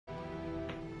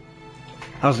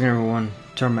How's it going, everyone?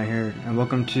 Turn my hair, and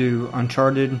welcome to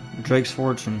Uncharted: Drake's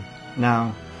Fortune.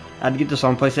 Now, I had to get this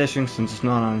on PlayStation since it's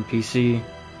not on PC,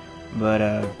 but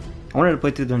I wanted to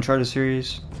play through the Uncharted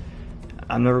series.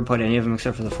 I've never played any of them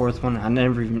except for the fourth one. I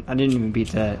didn't even beat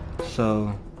that,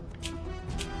 so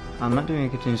I'm not doing a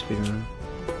continuous speedrun,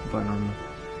 but normal.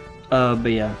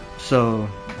 But yeah, so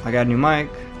I got a new mic,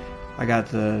 I got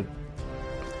the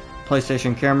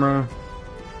PlayStation camera,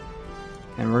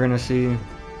 and we're gonna see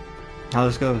how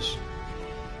this goes.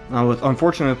 Now,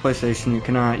 unfortunately with PlayStation, you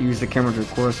cannot use the camera to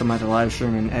record, so I might have to live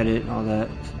stream and edit and all that.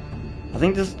 I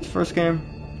think this is the first game,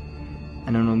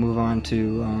 and then we'll move on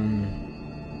to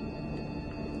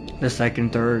the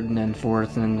second, third, and then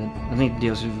fourth, and I think the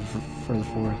DLC for the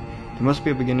fourth. There must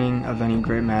be a beginning of any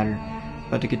great matter,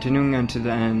 but the continuing unto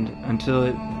the end, until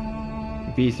it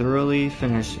be thoroughly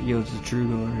finished, yields the true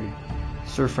glory.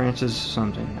 Sir Francis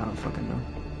something, I don't fucking know.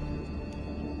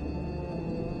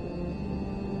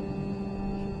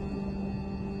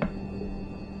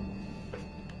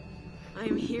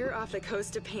 I'm here off the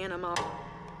coast of Panama,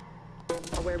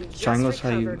 where we just Triangles,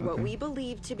 recovered what we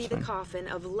believe to be the coffin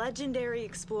of legendary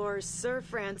explorer Sir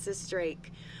Francis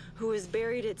Drake, who was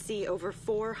buried at sea over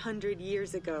 400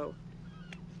 years ago.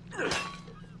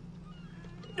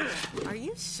 Are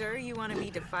you sure you want to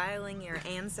be defiling your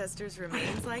ancestors'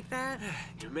 remains like that?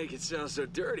 You make it sound so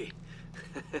dirty.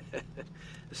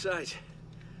 Besides,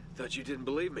 thought you didn't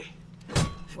believe me.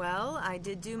 Well, I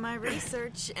did do my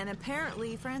research, and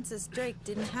apparently Francis Drake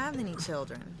didn't have any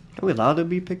children. Are we allowed to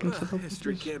be picking stuff up?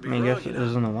 History can't be I mean, I wrong, guess you it know.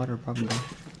 is in the water, probably.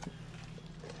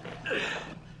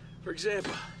 For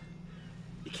example,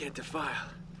 you can't defile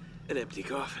an empty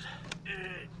coffin.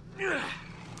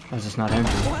 As it's not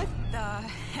empty. What the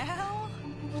hell?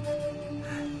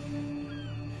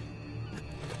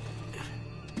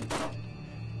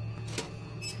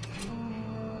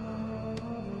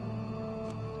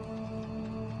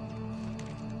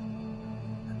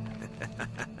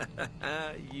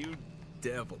 You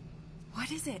devil.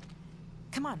 What is it?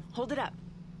 Come on, hold it up.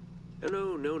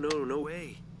 No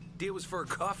way. Deal was for a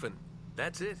coffin.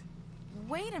 That's it.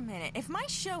 Wait a minute. If my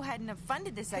show hadn't have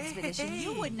funded this expedition,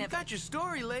 you wouldn't have... You got your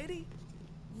story, lady.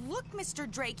 Look, Mr.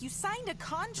 Drake, you signed a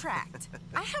contract.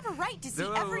 I have a right to see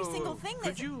every single thing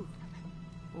that... Could you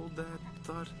hold that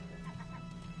thought?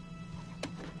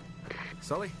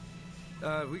 Sully,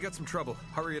 we got some trouble.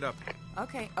 Hurry it up.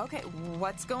 Okay.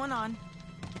 What's going on?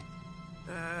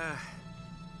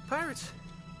 Pirates.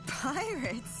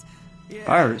 Pirates? Yeah.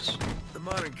 Pirates. The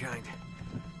modern kind.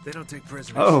 They don't take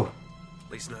prisoners. Oh.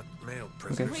 At least not male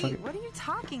prisoners. Okay. Wait, what are you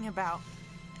talking about?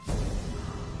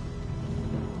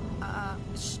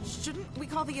 Shouldn't we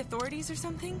call the authorities or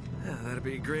something? Yeah, that'd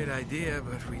be a great idea,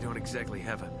 but we don't exactly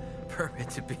have a permit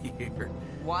to be here.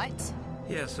 What?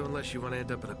 Yeah, so unless you want to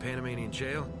end up in a Panamanian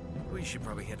jail, we should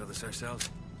probably handle this ourselves.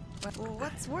 Well,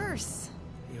 what's worse?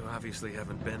 You obviously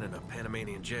haven't been in a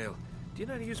Panamanian jail. Do you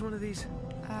know how to use one of these?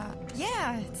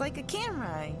 Yeah, it's like a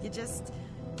camera. You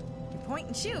point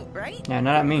and shoot, right? Yeah,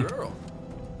 not at me. Girl.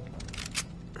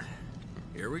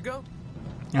 Here we go.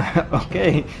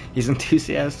 Okay, he's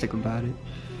enthusiastic about it.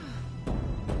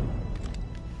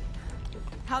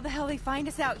 How the hell they find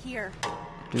us out here?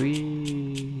 Do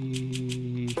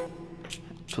we...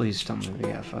 Please tell me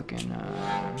we got fucking,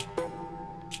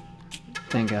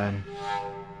 Thank God.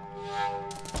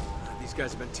 These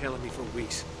guys have been tailing me for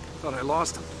weeks. Thought I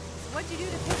lost them. What'd you do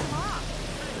to piss them off?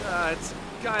 It's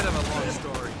kind of a long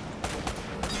story.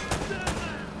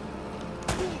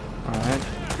 Alright.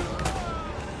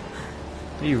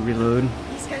 How do you reload?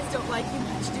 These guys don't like you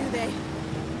much, do they?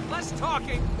 Less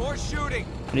talking, more shooting.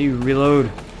 How do you reload?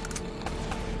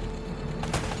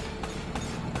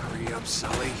 Hurry up,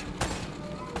 Sully.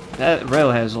 That rail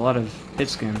has a lot of hit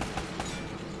skin.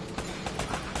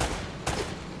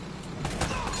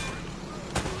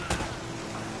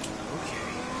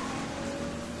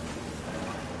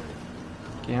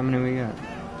 Okay, how many we got?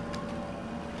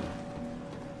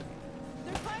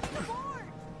 They're climbing aboard!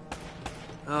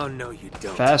 Oh, no, you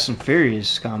don't. Fast and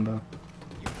Furious combo.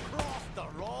 You crossed the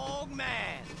wrong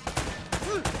man.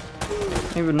 I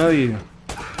don't even know you.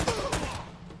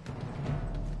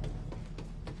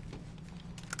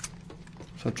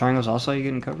 So triangles also how you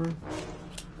get in cover?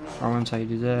 R1's how you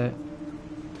do that.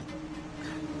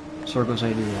 Circles how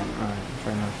you do that. Alright,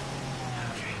 fair enough.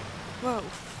 Whoa.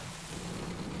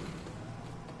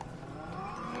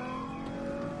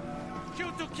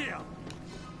 Kill to kill.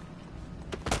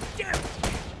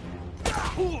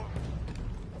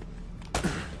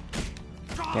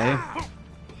 Okay.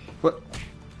 What?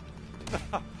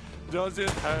 Does it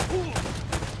hurt?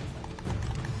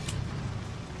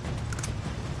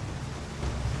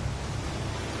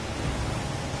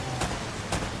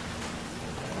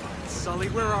 Sully,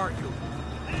 where are you?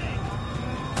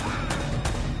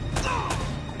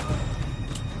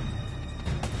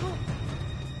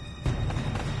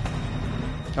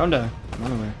 Don't die.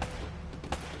 Run away.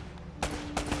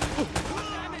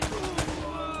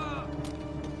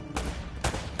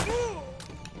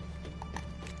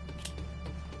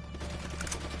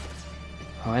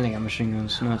 Oh, I think I got machine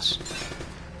guns. Nuts.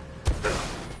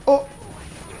 Oh!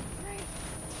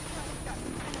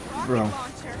 Bro.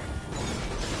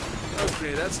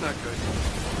 Okay, that's not good.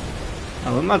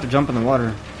 Oh, I'm about to jump in the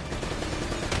water.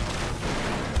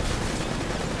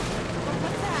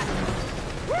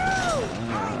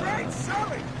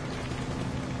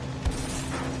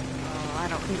 I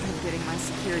don't think I'm getting my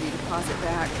security deposit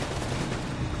back.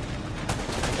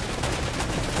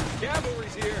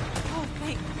 Cavalry's here. Oh,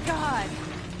 thank God.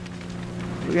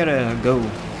 We gotta go.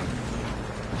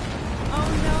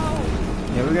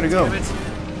 Oh, Yeah, we gotta go. Damn it.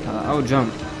 I'll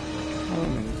jump.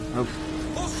 Oh.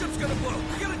 Whole ship's gonna blow.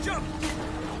 We gotta jump. no.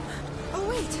 Oh,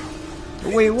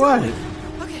 wait. Wait, what?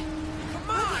 Okay. Come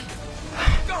on.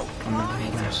 Go. I'm not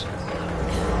gonna do this.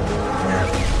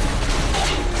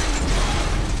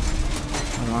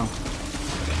 Oh, wow.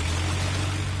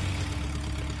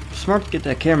 Smart to get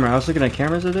that camera. I was looking at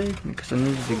cameras today because I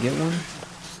needed to get one.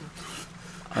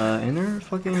 And they're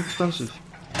fucking expensive.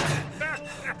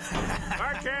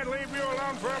 I can't leave you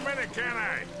alone for a minute, can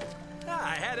I?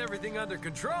 I had everything under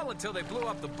control until they blew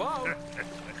up the boat.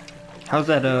 How's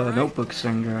that notebook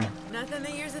thing going? Nothing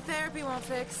that years of therapy won't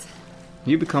fix.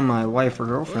 You become my wife or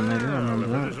girlfriend later. I Well, remember if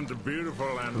it that. isn't the beautiful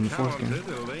From and the fourth game.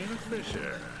 talented Elena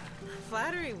Fisher.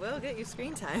 Flattery will get you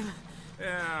screen time.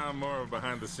 Yeah, I'm more of a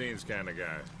behind-the-scenes kind of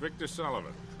guy. Victor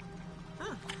Sullivan.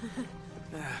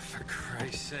 For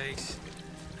Christ's sakes.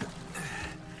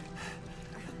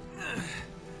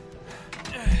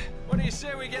 What do you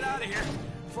say we get out of here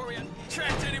before we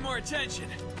attract any more attention?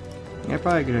 Yeah,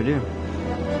 probably a good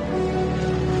idea.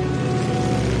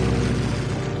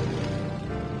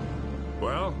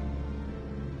 Well?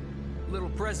 Little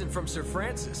present from Sir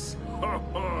Francis.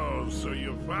 Oh, so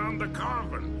you found the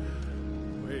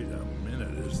coffin. Wait a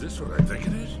minute, is this what I think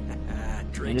it is?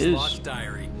 Drake's It is. lost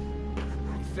diary.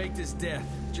 He faked his death,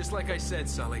 just like I said,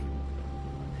 Sully.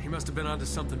 He must have been onto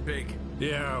something big.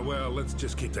 Yeah, well, let's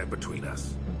just keep that between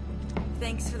us.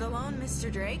 Thanks for the loan,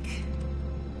 Mr. Drake.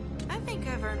 I think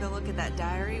I've earned a look at that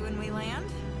diary when we land.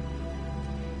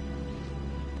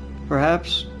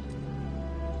 Perhaps.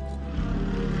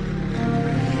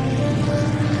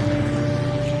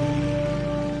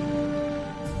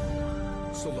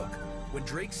 So look, when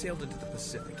Drake sailed into the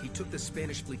Pacific, he took the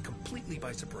Spanish fleet completely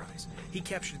by surprise. He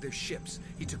captured their ships,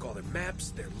 he took all their maps,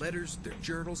 their letters, their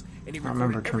journals, and he I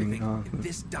remember recorded turning it everything off. in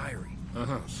this diary.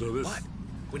 So this... But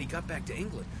when he got back to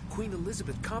England, Queen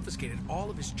Elizabeth confiscated all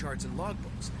of his charts and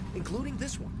logbooks, including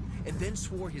this one, and then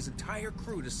swore his entire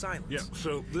crew to silence. Yeah,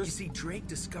 so You this... see, Drake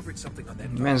discovered something on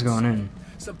that Man's dark going site. in.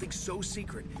 Something so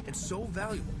secret and so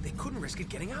valuable, they couldn't risk it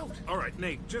getting out. All right,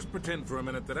 Nate, just pretend for a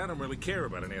minute that I don't really care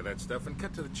about any of that stuff and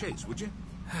cut to the chase, would you?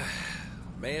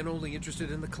 Man only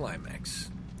interested in the climax.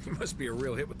 He must be a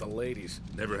real hit with the ladies.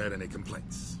 Never had any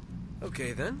complaints.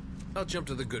 Okay, then. I'll jump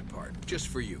to the good part, just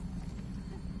for you.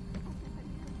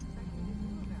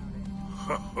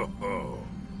 Ho, ho, ho.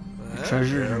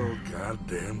 Treasure. El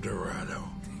goddamn Dorado.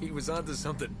 He was onto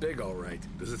something big, all right.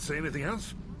 Does it say anything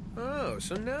else? Oh,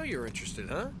 so now you're interested,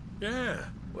 huh? Yeah.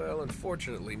 Well,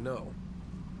 unfortunately, no.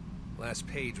 Last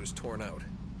page was torn out.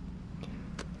 Of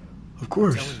I'm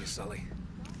course. telling you, Sully.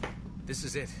 This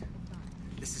is it.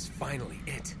 This is finally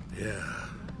it. Yeah.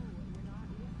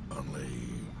 Only...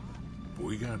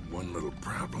 we got one little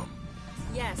problem.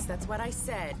 Yes, that's what I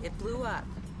said. It blew up.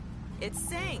 It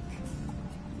sank.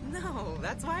 No,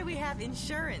 that's why we have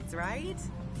insurance, right?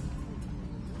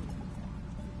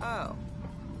 Oh.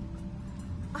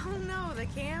 Oh no, the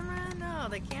camera? No,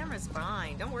 the camera's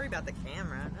fine. Don't worry about the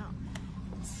camera. No.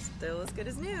 It's still as good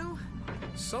as new.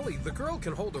 Sully, the girl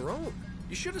can hold her own.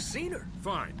 You should have seen her.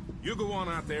 Fine. You go on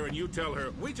out there and you tell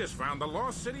her, we just found the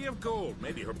lost city of gold.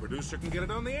 Maybe her producer can get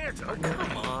it on the air Oh, tonight.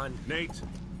 come on. Nate,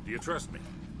 do you trust me?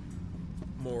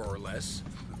 More or less.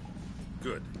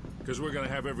 Good. Because we're going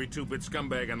to have every two-bit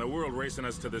scumbag in the world racing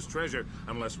us to this treasure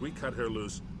unless we cut her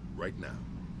loose right now.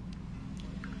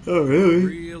 Oh, really?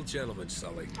 Real gentleman,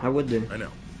 Sully. How would they? I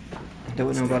know. They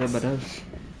wouldn't know about it but us.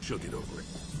 She'll get over it.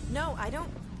 No, I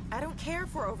don't care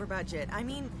for over budget. I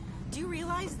mean, do you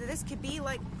realize that this could be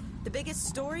like the biggest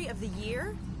story of the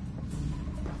year?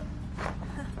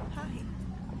 Hi.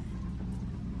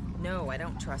 No, I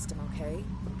don't trust him, okay?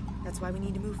 That's why we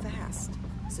need to move fast.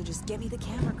 So just get me the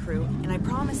camera crew, and I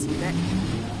promise you that...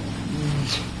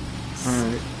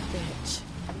 Alright. Bitch.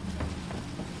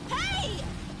 Hey!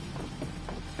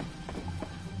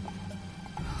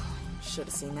 Should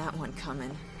have seen that one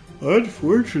coming.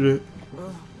 Unfortunate.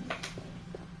 Ugh.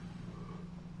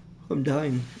 I'm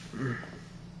dying.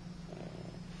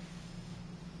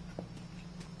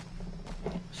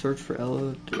 Search for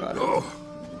Ella Dorado. Oh,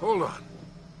 hold on.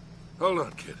 Hold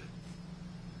on, kid.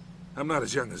 I'm not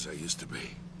as young as I used to be.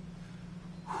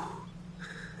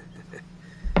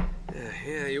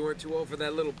 Yeah, you weren't too old for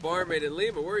that little barmaid in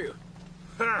Lima, were you?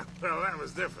 Ha! Well, that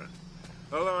was different.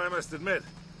 Although I must admit,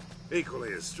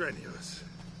 equally as strenuous.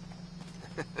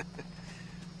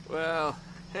 Well,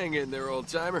 hang in there,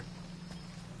 old-timer.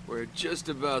 We're just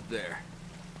about there.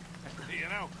 You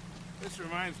know, this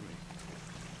reminds me.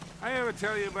 I ever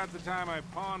tell you about the time I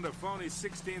pawned a phony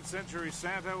 16th century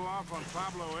Santo off on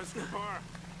Pablo Escobar?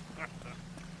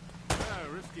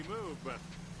 Risky move, but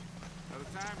by the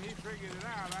time he figured it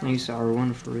out, Nice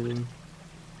R1 for really. Nate,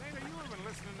 are you even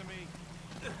listening to me?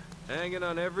 Hanging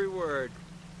on every word.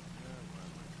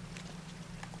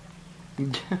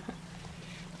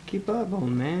 Keep up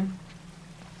on, man.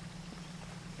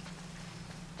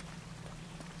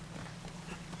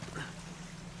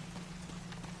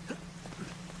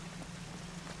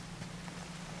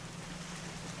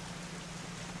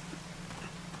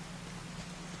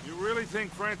 You really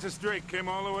think Francis Drake came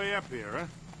all the way up here, huh?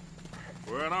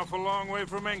 We're an awful long way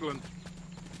from England.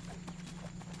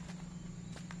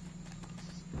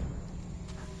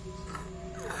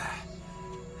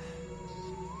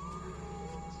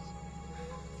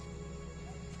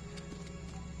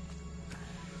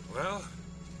 Well?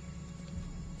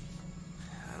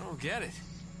 I don't get it.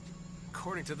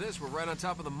 According to this, we're right on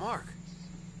top of the mark.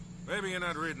 Maybe you're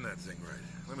not reading that thing right.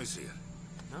 Let me see it.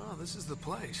 No, this is the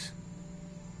place.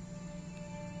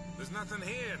 There's nothing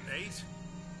here, Nate.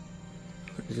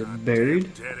 Is it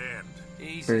buried? Dead end.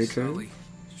 Easy, Very Sully.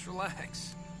 Just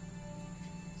relax.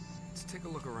 Let's take a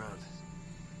look around.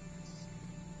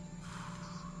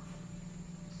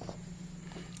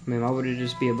 I mean, why would it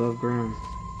just be above ground?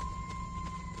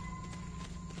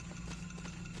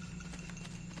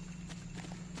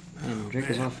 Man, Drake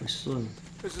is Man. awfully slow.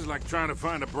 This is like trying to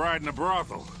find a bride in a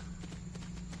brothel.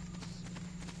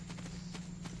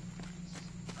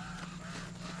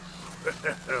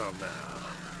 Hell no.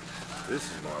 This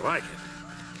is more like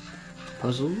it.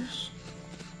 Puzzles?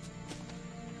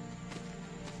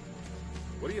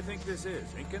 What do you think this is,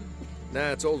 Incan?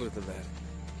 Nah, it's older than that.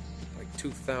 Like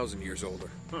 2,000 years older.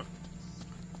 Huh.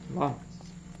 Wow.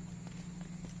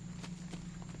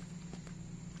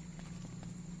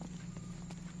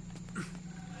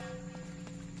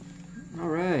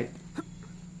 Alright.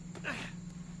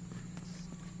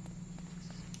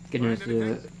 Getting into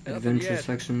the adventure yet.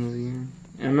 section of the game.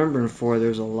 And I remember in 4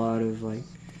 there's a lot of like...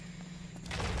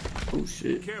 Oh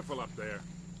shit. Careful up there.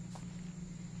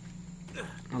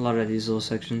 A lot of these little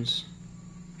sections.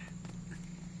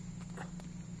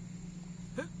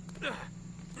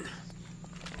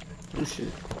 Oh shit.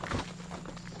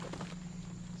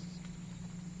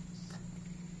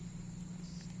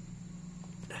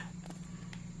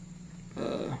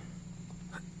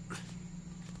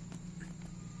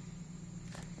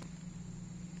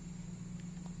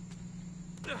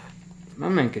 My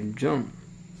man can jump.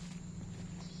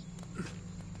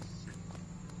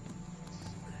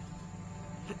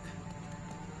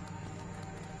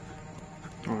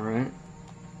 Alright.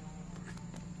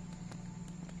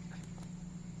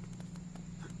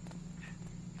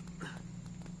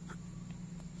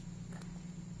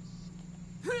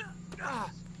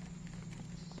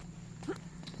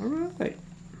 Alright.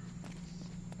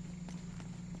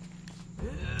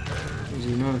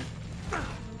 Easy enough.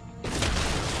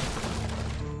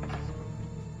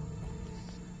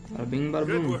 Bada bing, bada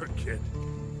Good boom. work, kid.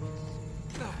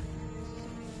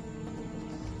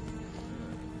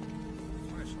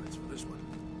 Flashlights for this one.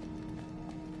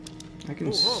 I can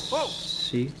whoa.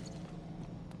 see.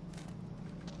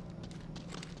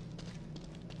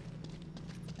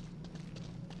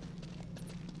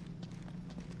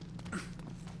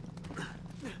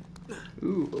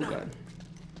 Ooh, oh god.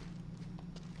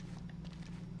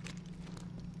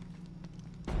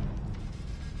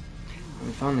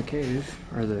 We found the cave,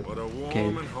 or the What a warm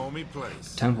cave and homey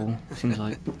place. temple, seems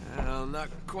like. Well, not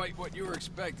quite what you were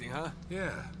expecting, huh?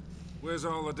 Yeah. Where's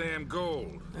all the damn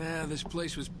gold? Yeah, this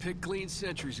place was picked clean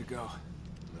centuries ago.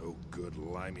 No good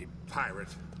limey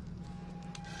pirate.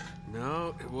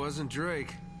 No, it wasn't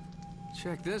Drake.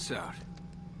 Check this out.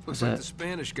 What's Looks like that? the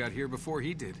Spanish got here before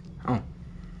he did. Oh,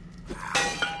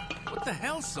 What the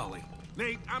hell, Sully?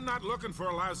 Nate, I'm not looking for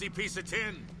a lousy piece of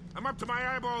tin. I'm up to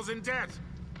my eyeballs in debt.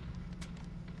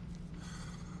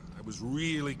 I was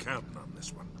really counting on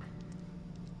this one.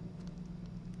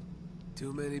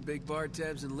 Too many big bar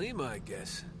tabs in Lima, I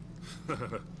guess.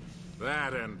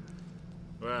 That and,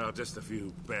 well, just a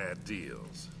few bad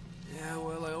deals. Yeah,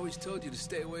 well, I always told you to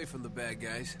stay away from the bad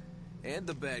guys. And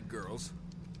the bad girls.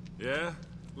 Yeah?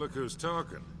 Look who's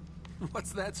talking.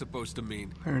 What's that supposed to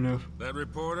mean? Fair enough. That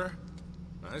reporter?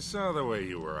 I saw the way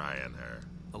you were eyeing her.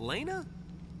 Elena?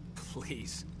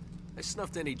 Please. I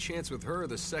snuffed any chance with her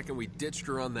the second we ditched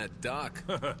her on that dock.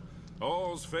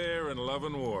 All's fair in love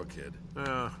and war, kid.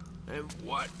 And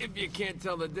what if you can't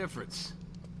tell the difference?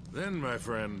 Then, my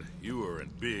friend, you are in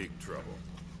big trouble.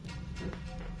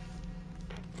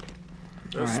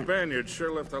 The Alright. Spaniard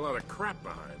sure left a lot of crap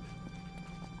behind.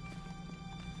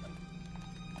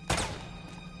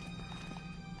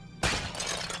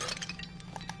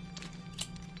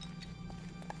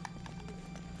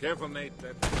 Careful, Nate.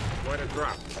 That's quite a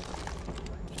drop.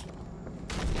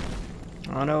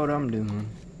 I know what I'm doing.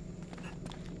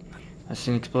 I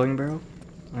see an exploding barrel,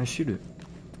 I shoot it.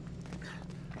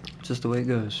 It's just the way it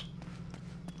goes.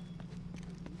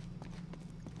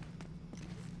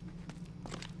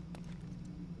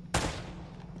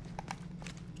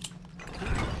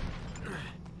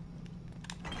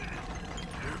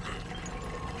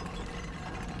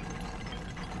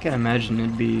 I can't imagine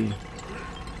it'd be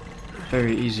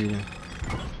very easy to...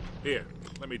 Here,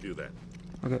 let me do that.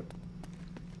 Okay.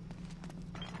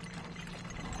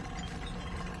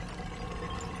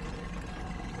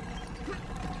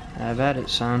 Have at it,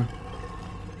 son.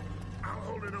 I'll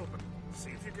hold it open.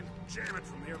 See if you can jam it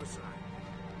from the other side.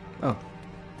 Oh.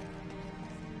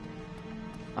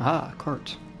 Aha,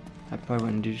 cart. I probably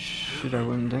wouldn't do shit, I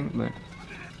wouldn't think, but...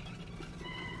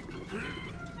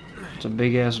 It's a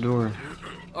big ass door.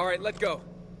 All right, let go.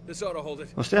 This ought to hold it.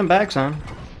 Well, stand back, son.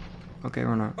 Okay,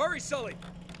 we're not. Hurry, Sully!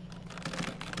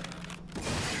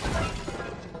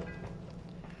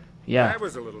 Yeah, That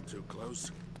was a little too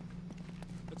close.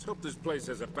 Let's hope this place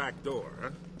has a back door, huh?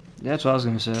 that's what I was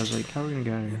gonna say. I was like, how are we gonna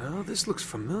get out of You here? know, this looks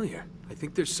familiar. I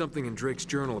think there's something in Drake's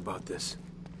journal about this.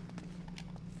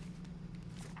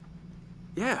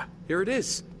 Yeah, here it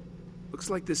is. Looks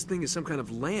like this thing is some kind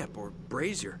of lamp or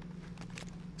brazier.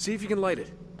 See if you can light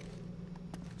it.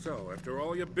 So, after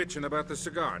all your bitching about the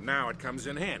cigar, now it comes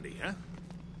in handy, huh?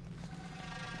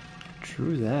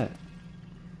 True that.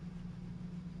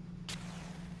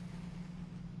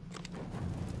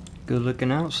 Good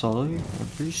looking out, Sully. I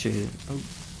appreciate it. Oh.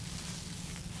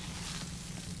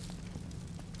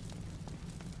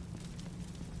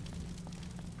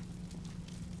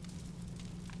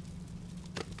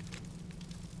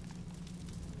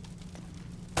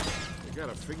 You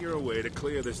gotta figure a way to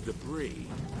clear this debris.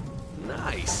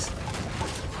 Nice.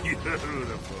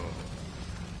 Beautiful.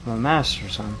 I'm a master,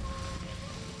 son.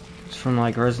 It's from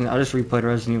like Resident. I just replayed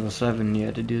Resident Evil 7. You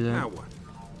had to do that. Now what?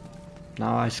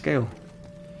 Now I scale.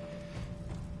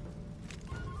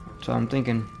 So I'm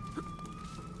thinking.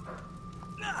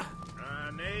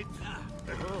 Nate?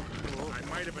 I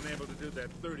might have been able to do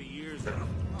that 30 years ago.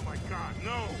 Oh my god,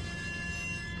 no!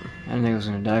 I didn't think I was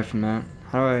gonna die from that.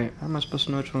 How am I supposed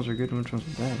to know which ones are good and which ones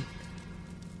are bad?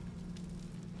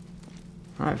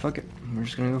 Alright, fuck it. We're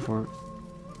just gonna go for it.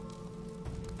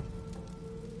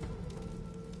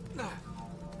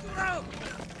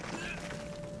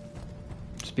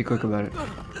 Just be quick about it.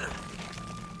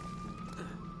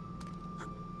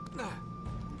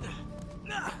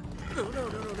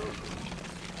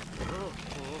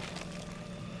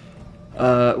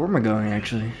 Where am I going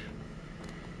actually?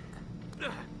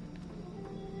 Am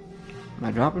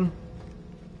I dropping?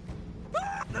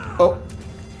 Oh!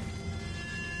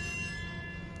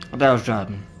 I thought I was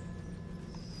dropping.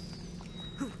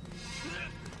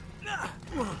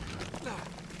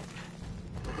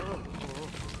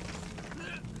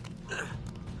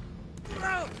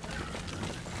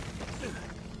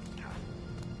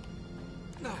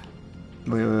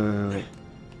 Wait.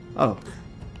 Oh.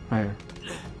 Right here.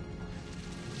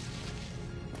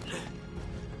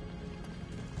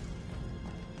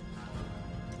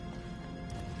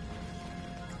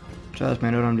 Trust me,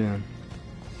 I know what I'm doing.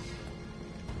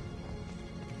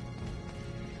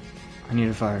 I need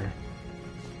a fire.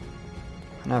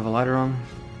 Can I have a lighter on?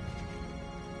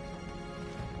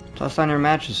 Toss down your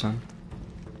matches, son.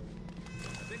 I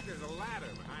think there's a ladder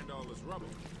behind all this rubble.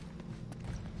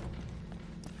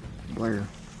 Where?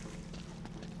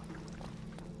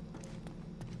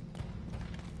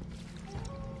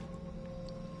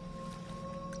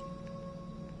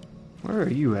 Where are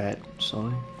you at,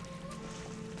 Sully?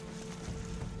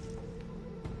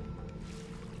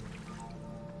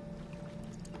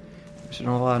 There's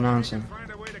a lot of nonsense.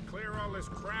 Find a way to clear all this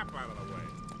crap out of the way.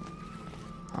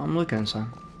 I'm looking,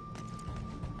 son.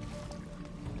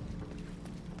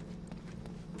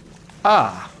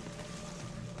 Ah!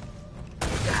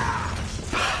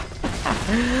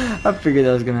 I figured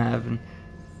that was gonna happen.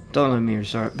 Don't let me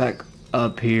start back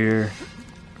up here,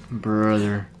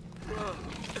 brother.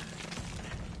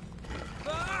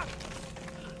 I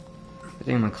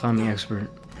think I'm a climbing expert,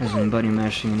 as in button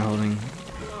mashing and holding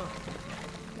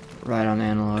right on the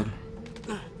analog.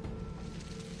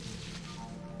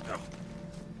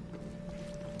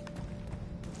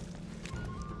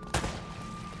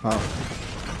 Wow.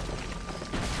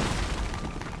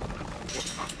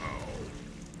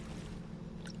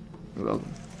 You're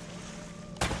welcome.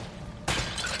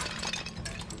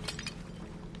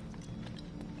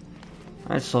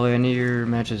 Alright, Sully, I need your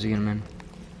matches again, man.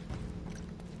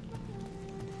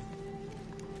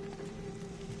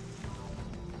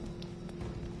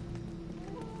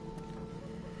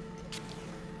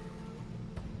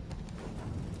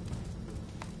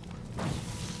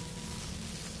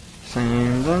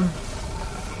 Same thing.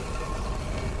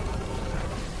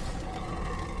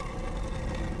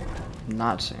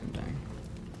 Not same thing.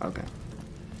 Okay.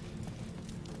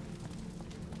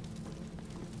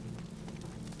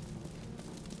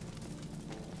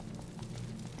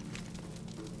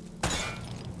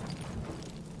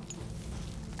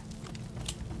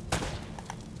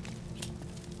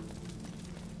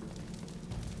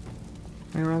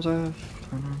 How many rounds I have?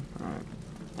 Alright.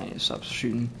 I need to stop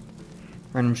shooting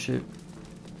random shit.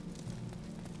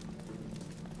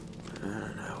 I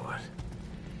don't know what.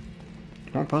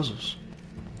 More puzzles.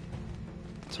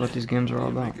 That's what these games are all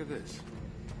about. Think of this.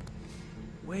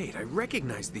 Wait, I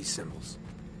recognize these symbols.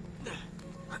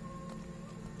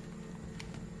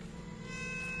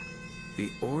 The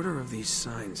order of these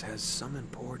signs has some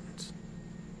importance.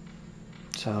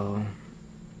 So,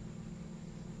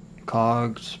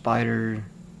 cog, spider.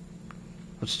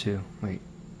 What's two? Wait.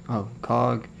 Oh,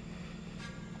 cog,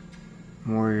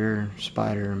 warrior,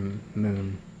 spider,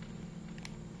 moon.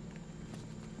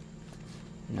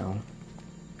 No.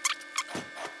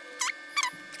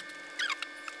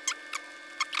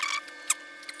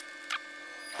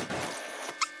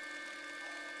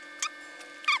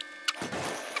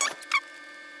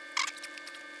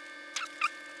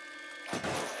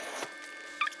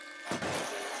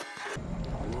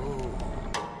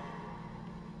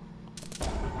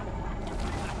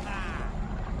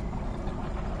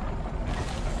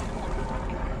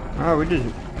 Oh, we did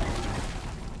it.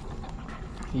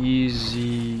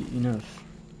 Easy enough.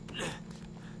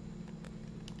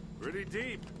 Pretty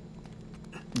deep.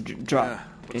 Drop. Yeah,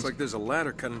 looks like there's a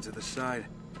ladder cut into the side.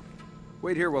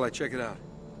 Wait here while I check it out.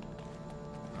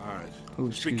 All right. Ooh,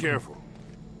 Just be excuse me. careful.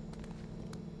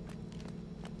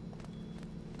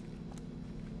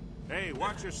 Hey,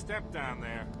 watch your step down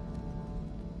there.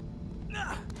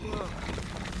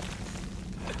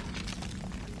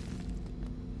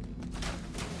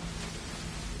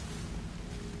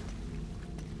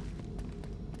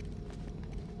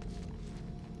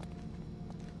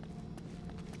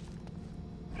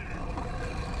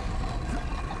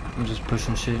 I'm just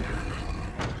pushing shit.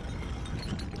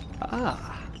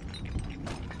 Ah.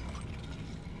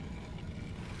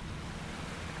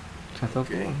 I felt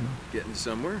Okay, cool. getting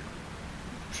somewhere.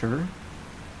 Sure.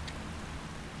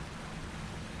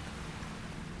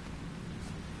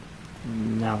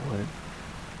 Now what?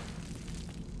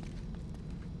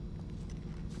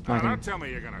 I Now, can- don't tell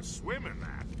me you're gonna swim in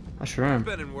that. I sure am.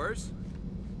 Been in worse.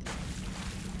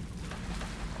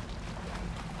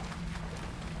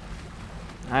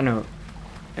 I know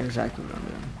exactly what I'm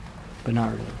doing, but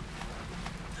not really.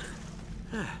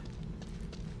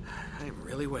 I'm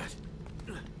really wet.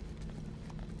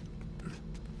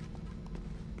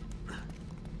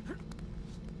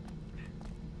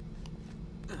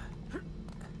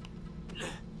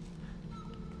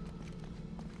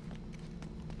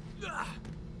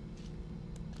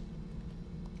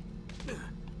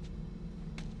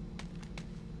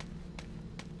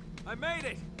 I made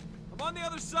it! I'm on the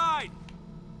other side!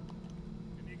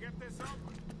 Can you get this open?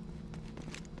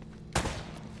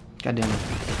 God damn it.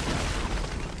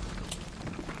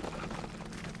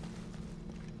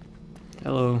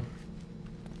 Hello.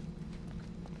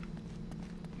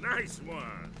 Nice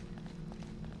one.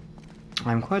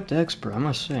 I'm quite the expert, I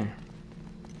must say.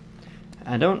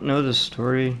 I don't know the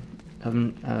story of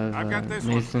I've got this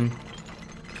one. Nathan.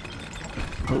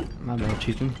 Oh, my bad,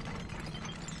 Chieftain.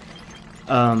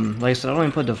 Like I said, I only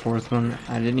played the fourth one.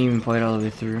 I didn't even play it all the way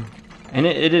through, and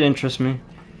it did interest me.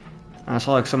 I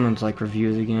saw like someone's like review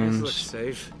of the This looks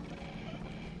games, safe.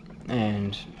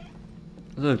 and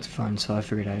it looked fun, so I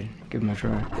figured I'd give them a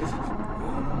try. Get out of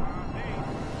there.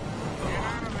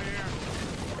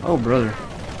 Oh, brother.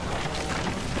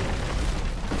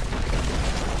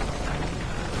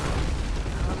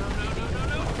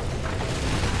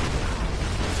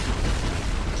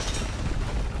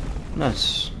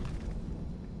 Nuts.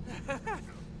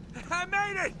 I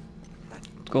made it!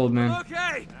 Gold, man.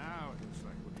 Okay! Now it looks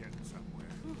like we're getting somewhere.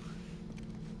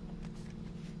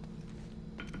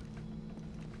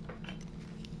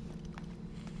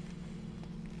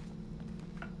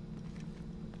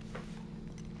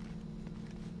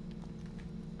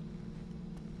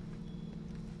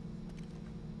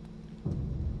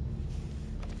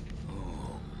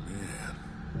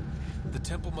 The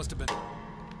temple must have been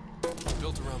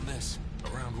built around this.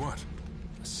 Around what?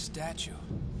 A statue.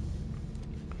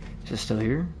 Is it still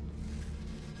here?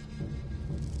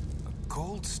 A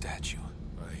gold statue.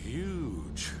 A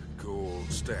huge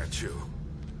gold statue.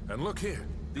 And look here,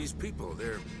 these people,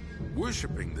 they're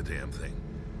worshipping the damn thing.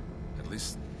 At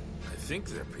least, I think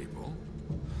they're people.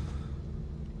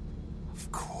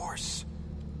 Of course.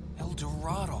 El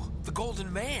Dorado. The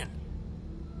Golden Man.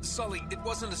 Sully, it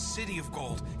wasn't a city of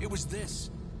gold. It was this.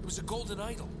 It was a golden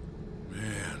idol.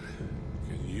 Man,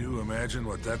 can you imagine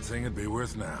what that thing would be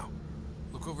worth now?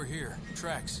 Look over here.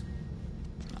 Tracks.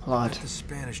 A lot. The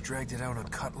Spanish dragged it out on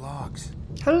cut logs.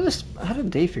 How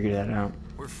did they figure that out?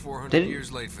 We're 400 They-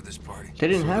 years late for this party. They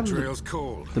didn't So have the the trail's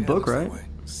cold. book, looks that right? way.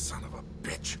 Son of a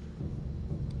bitch.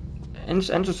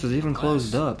 Entrance was even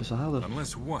closed up, so how the...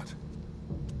 Unless what?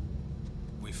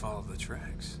 We follow the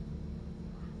tracks.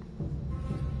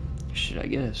 Shit, I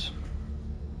guess.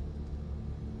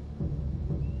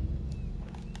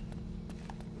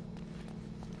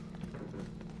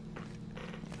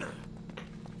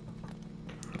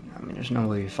 I mean, there's no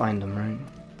way you find them, right?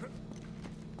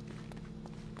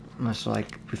 Unless,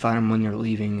 like, we find them when they're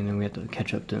leaving and then we have to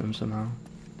catch up to them somehow.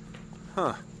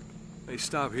 Huh. They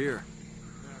stop here.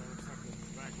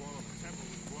 Back wall of the temple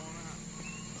was blown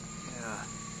out. Yeah.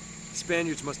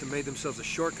 Spaniards must have made themselves a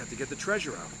shortcut to get the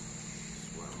treasure out.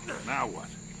 Well, now what?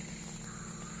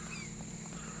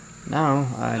 Now,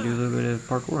 I do a little bit of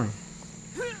parkouring.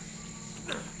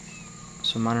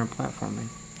 Some minor platforming.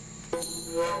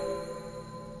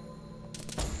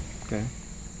 Okay.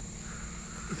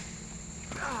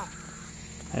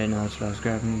 I didn't know that's what I was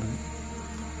grabbing, but...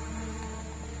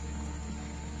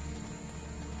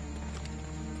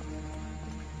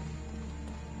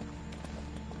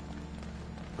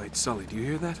 Wait, Sully, do you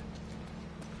hear that?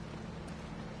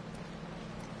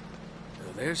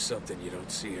 Now there's something you don't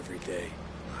see every day.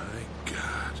 My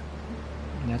God.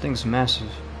 That thing's massive.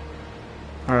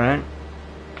 Alright.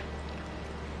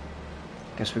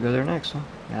 Guess we go there next, huh?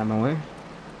 Get out of my way.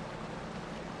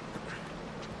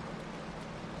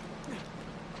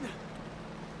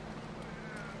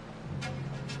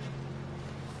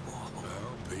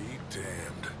 I'll be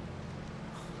damned.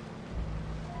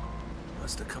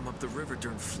 Must have come up the river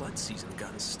during flood season and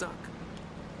gotten stuck.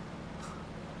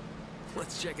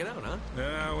 Let's check it out, huh?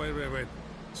 Now, wait.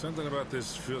 Something about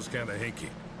this feels kind of hinky.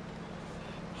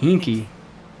 Hinky.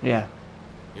 Yeah.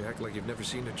 You act like you've never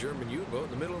seen a German U-boat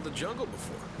in the middle of the jungle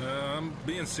before. I'm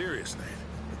being serious, Nate.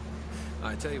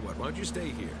 I tell you what, why don't you stay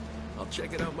here? I'll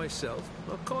check it out myself.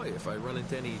 I'll call you if I run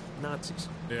into any Nazis.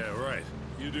 Yeah, right.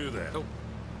 You do that. Oh,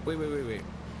 wait.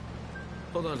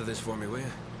 Hold on to this for me, will you?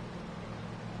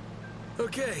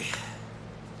 Okay.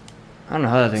 I don't know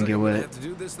how that thing Looks like get I'm gonna wet. have to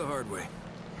do this the hard way.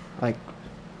 Like,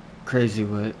 crazy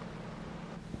wet.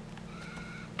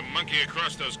 A monkey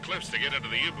across those cliffs to get into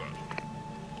the U-boat.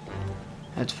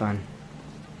 That's fine.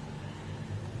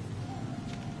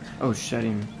 Oh, shut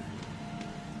him.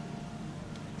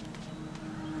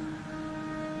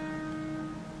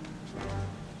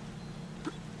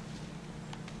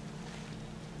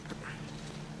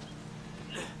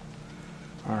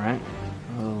 Alright.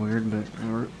 A little weird, but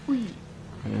we're...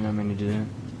 I didn't know I meant to do that.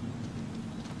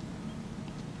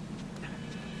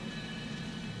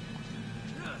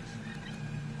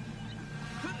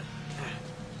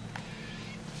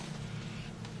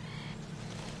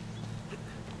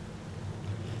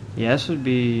 Yeah, this would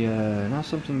be not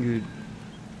something you'd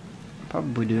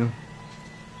probably do.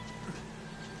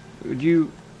 Would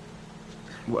you...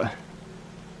 What?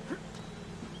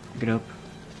 Get up.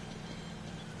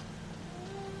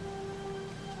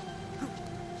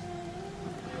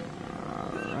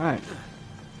 Alright.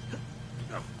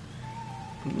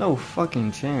 No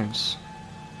fucking chance.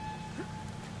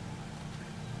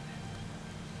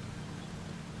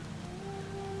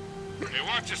 Hey,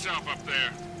 watch yourself up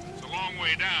there. It's a long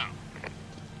way down.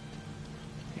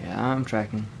 Yeah, I'm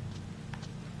tracking.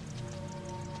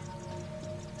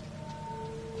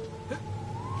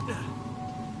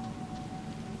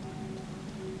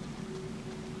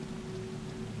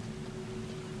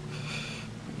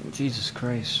 Jesus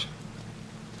Christ.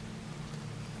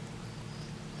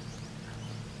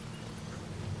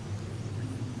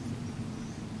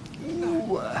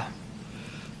 Ooh.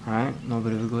 Alright.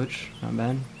 torch. Not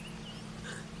bad.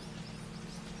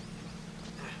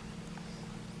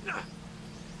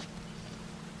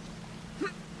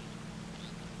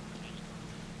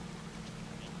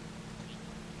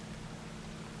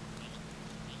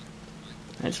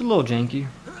 It's a little janky,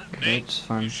 but Nate, it's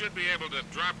fun. you should be able to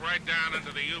drop right down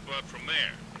into the U-boat from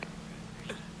there.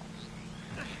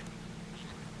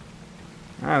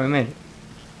 Alright, we made it.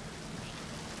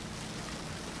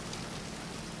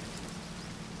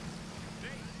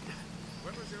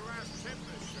 When was your last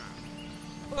tetanus shot?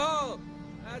 Oh,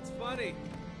 that's funny.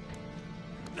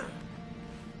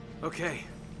 Okay,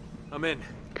 I'm in.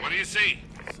 What do you see?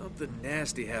 Something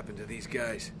nasty happened to these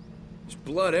guys. There's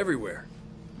blood everywhere.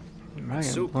 Right, got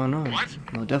Soup. blown up. What?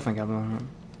 Well, definitely got blown up.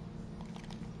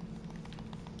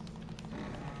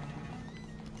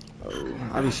 Oh,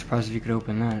 I'd be surprised if you could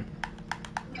open that.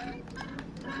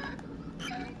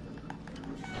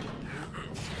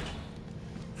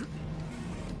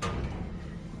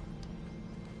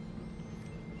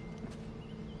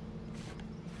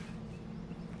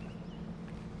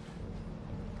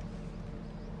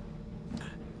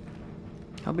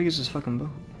 How big is this fucking boat?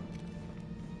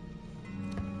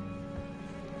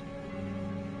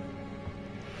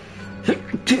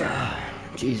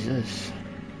 Jesus.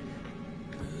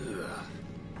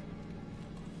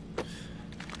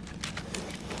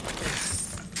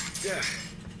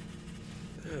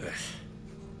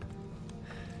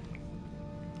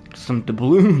 Some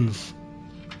doubloons.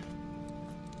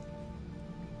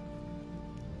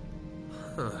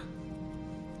 Huh.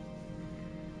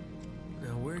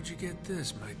 Now, where'd you get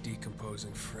this, my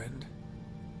decomposing friend?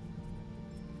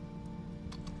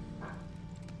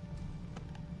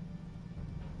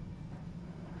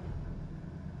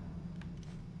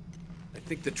 I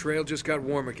think the trail just got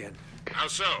warm again. How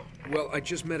so? Well, I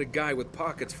just met a guy with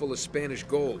pockets full of Spanish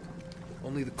gold.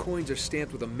 Only the coins are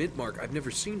stamped with a mint mark I've never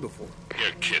seen before.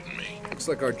 You're kidding me. Looks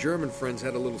like our German friends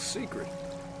had a little secret.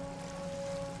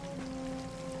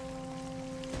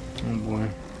 Oh boy.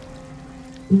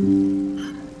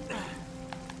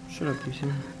 Shut up,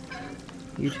 YouTube.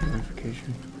 YouTube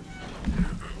notification.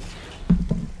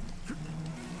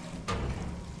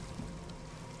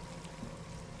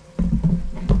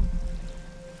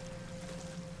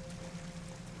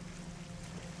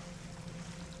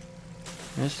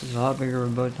 This is a lot bigger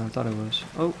of a boat than I thought it was.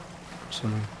 Oh,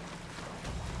 someone.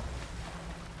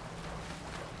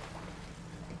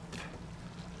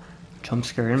 Jump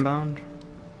scare inbound?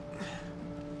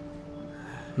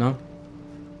 No?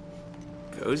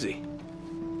 Cozy.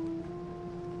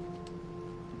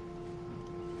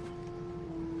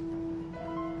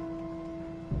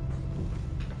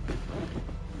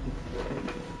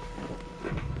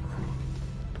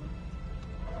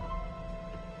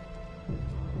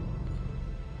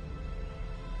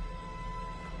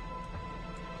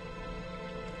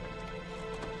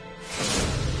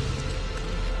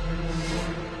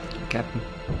 Captain.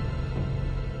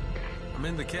 I'm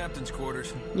in the captain's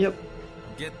quarters. Yep.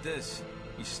 Get this.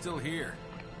 He's still here.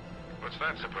 What's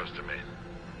that supposed to mean?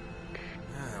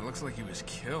 Ah, it looks like he was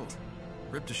killed.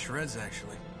 Ripped to shreds,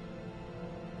 actually.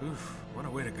 Oof, what a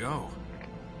way to go.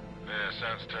 Yeah,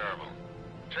 sounds terrible.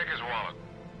 Take his wallet.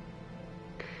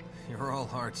 You're all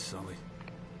hearts, Sully.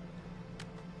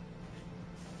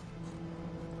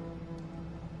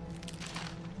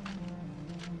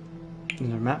 Is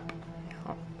there a map?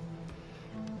 Oh.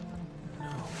 No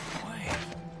way.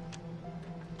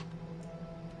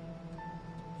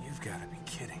 You've got to be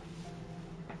kidding.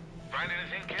 Find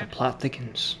anything, The kid? plot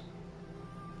thickens.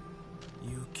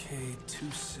 UK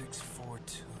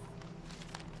 2642.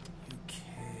 UK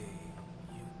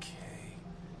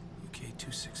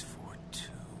 2642.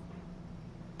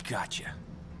 Gotcha.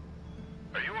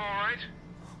 Are you all right?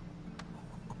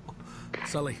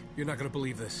 Sully, you're not gonna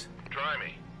believe this. Try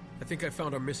me. I think I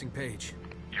found our missing page.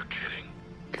 You're kidding.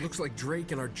 Looks like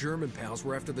Drake and our German pals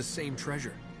were after the same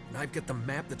treasure. And I've got the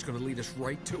map that's gonna lead us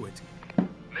right to it.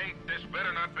 Nate, this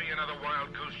better not be another wild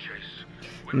goose chase.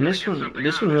 I mean, this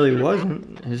one really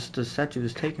wasn't. The statue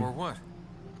was taken. Or what?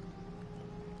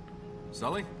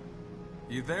 Sully?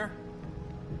 You there?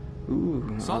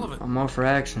 Ooh, Sullivan. I'm all for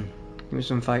action. Give me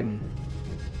some fighting.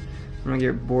 I'm gonna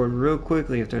get bored real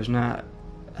quickly if there's not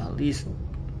at least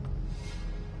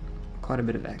quite a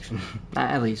bit of action. Not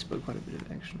at least, but quite a bit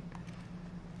of action.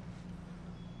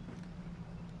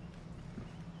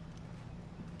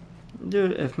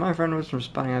 Dude, if my friend was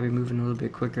responding, I'd be moving a little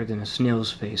bit quicker than a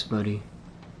snail's pace, buddy.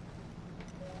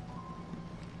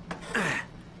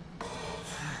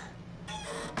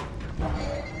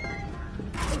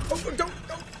 Don't.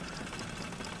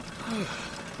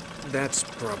 That's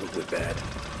probably bad.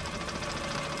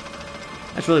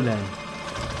 That's really bad.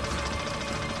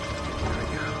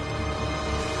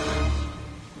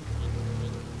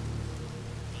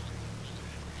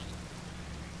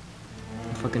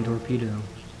 fucking torpedo.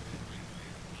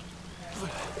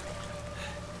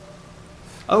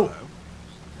 Oh!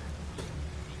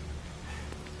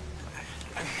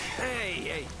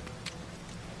 Hey!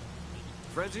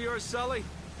 Friends of yours, Sully?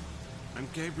 I'm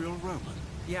Gabriel Roman.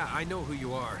 Yeah, I know who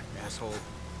you are, asshole.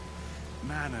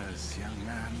 Manners, young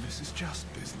man. This is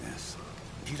just business.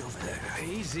 Get over there.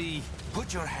 Easy.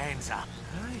 Put your hands up.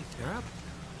 Hi, they're up.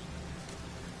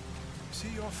 See,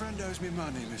 your friend owes me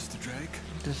money, Mr. Drake.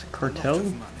 This A cartel? lot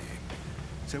of money.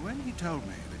 So when he told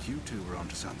me that you two were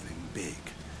onto something big,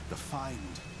 the find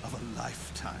of a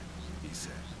lifetime, he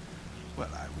said, well,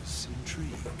 I was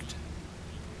intrigued.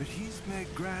 But he's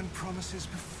made grand promises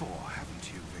before,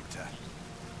 haven't you, Victor?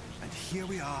 And here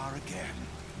we are again.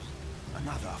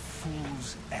 Another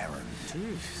fool's errand.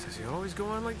 Jeez, does he always go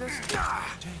on like this?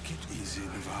 Take it easy,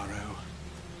 Navarro.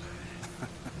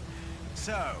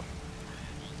 So,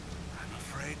 I'm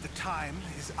afraid the time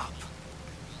is up.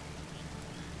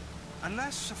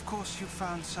 Unless, of course, you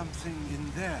found something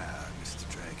in there, Mr.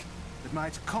 Drake, that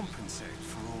might compensate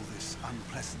for all this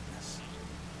unpleasantness.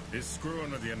 He's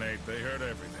screwing with you, Nate. They heard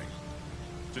everything.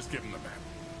 Just give him the map.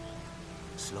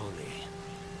 Slowly.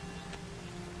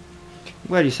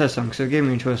 Glad you said something, because it gave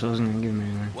me a choice. I wasn't going to give him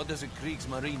anything. What does a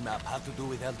Kriegsmarine map have to do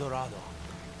with El Dorado?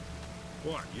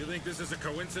 What, you think this is a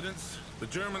coincidence? The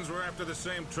Germans were after the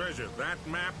same treasure. That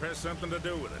map has something to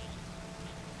do with it.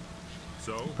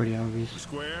 So, Pretty obvious. we're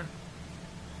square?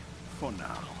 For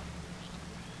now.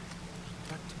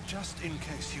 But just in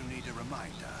case you need a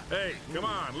reminder... Hey, come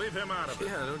on, leave him out of it.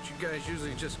 Yeah, don't you guys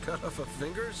usually just cut off a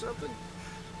finger or something?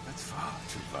 That's far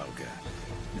too vulgar.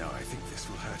 No, I think this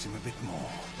will hurt him a bit more.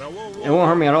 Now, whoa, It won't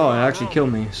hurt me at all. It actually whoa.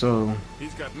 killed me, so...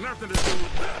 He's got nothing to do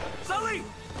with that. Sully!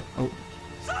 Oh.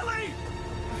 Sully!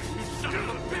 You son of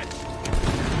a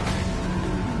bitch!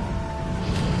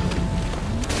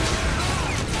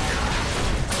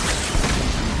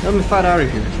 Let me fight out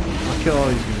of here. I'll kill all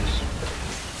these guys.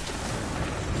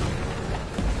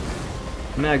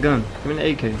 Give me that gun. Give me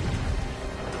the AK.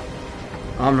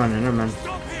 Oh, I'm running. Never mind.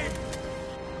 Stop him!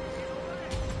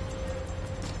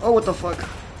 Oh, what the fuck?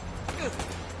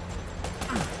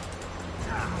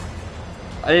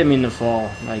 I didn't mean to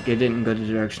fall. Like, it didn't go the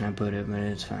direction I put it, but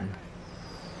it's fine.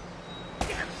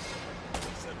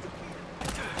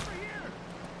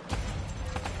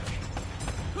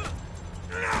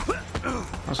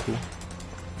 That's cool.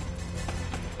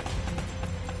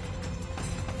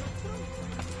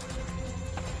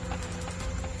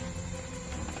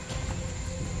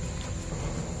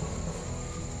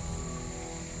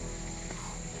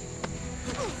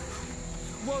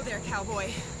 Whoa there, cowboy.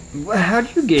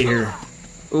 How'd you get here?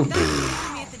 Oh, Thanks for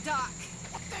meeting me at the dock.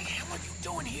 What the hell are you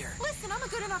doing here? Listen, I'm a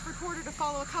good enough reporter to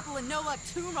follow a couple of no-luck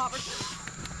tomb robbers.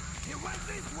 It went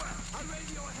this way. I'll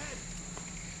radio ahead.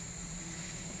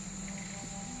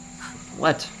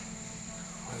 what?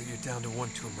 Well, you're down to one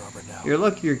tomb robber now. You're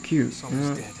lucky you're cute.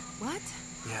 Someone's dead. What?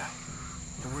 Yeah.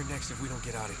 And we're next if we don't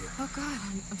get out of here. Oh, God,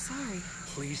 I'm sorry.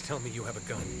 Please tell me you have a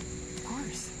gun. Of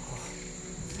course.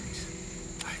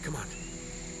 Thanks. All right, come on.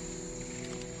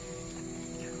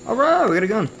 Alright, we got a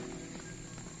gun.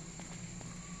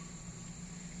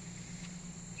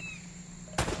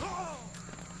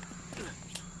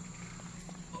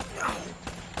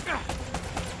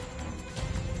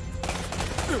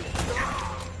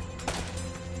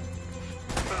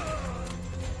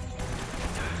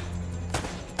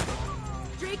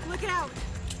 Drake, look out!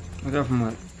 Look out from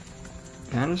what?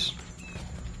 Behind us?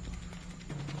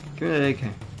 Give me that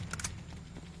AK.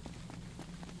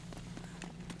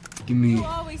 Give me. You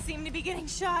always seem to be getting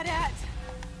shot at.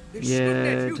 They're Yeah, shooting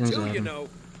at it you turns too, out. you know.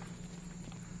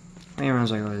 How many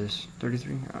rounds I got this?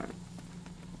 33? Alright.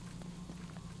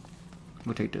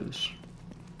 We'll take those.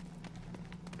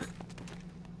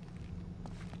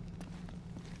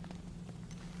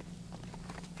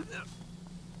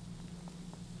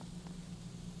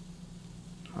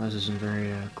 Oh, this isn't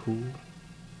very cool.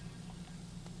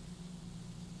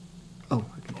 Oh,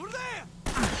 I can. Over there!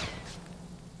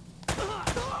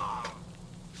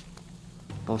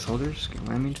 Both shoulders, get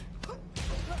whammied.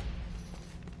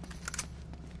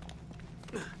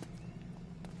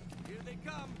 Here they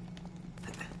come.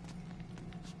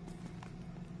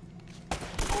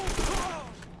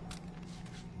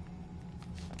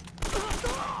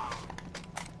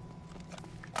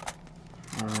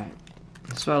 Alright.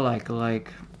 That's what I like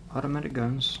automatic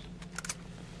guns.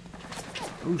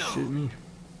 Oh shit me.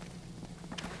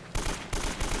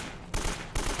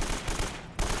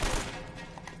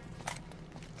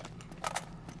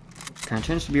 Can I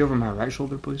chance to be over my right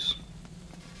shoulder, please?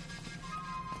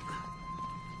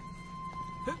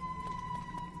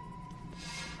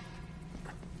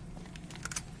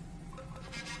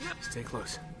 Stay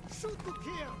close.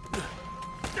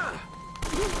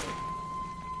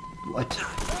 What?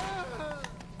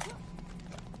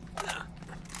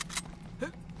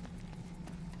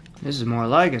 This is more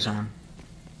like a song.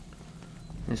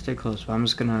 Yeah, stay close, but I'm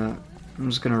just gonna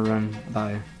run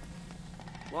by.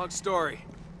 Long story.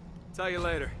 Tell you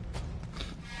later.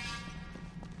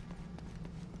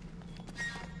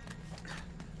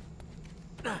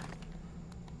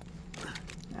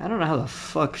 I don't know how the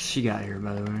fuck she got here,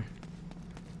 by the way.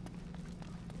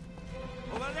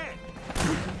 Over there.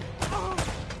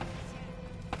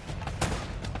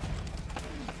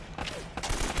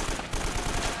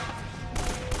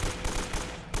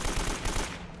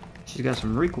 She's got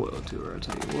some recoil to her, I'll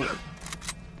tell you what.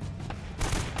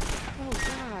 Oh,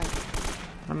 God.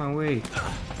 Out of my way.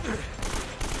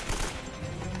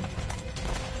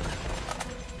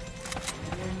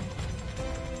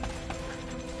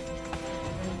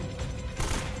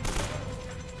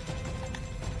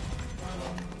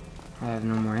 I have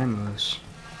no more ammos.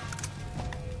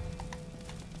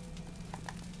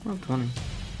 Oh, 20.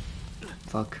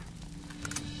 Fuck.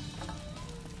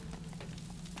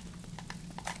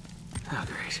 Oh,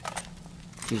 great.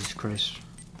 Jesus Christ.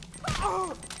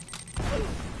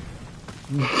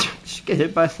 She get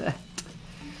hit by that.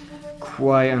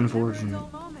 Quite unfortunate.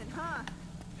 Dull moment, huh?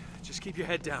 Just keep your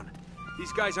head down.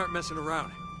 These guys aren't messing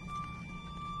around.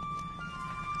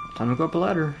 Time to go up a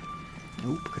ladder.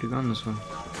 Oop, could have gone this one.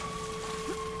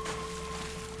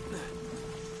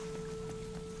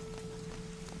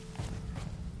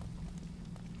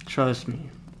 Trust me,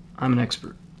 I'm an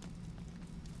expert.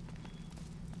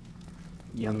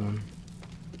 Young one.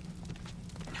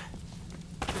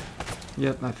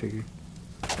 Yep, I figured.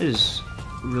 It is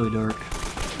really dark.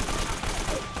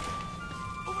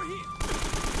 Over here.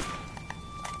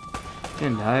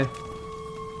 Can't die.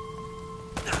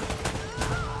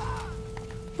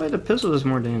 Why the pistol does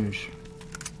more damage?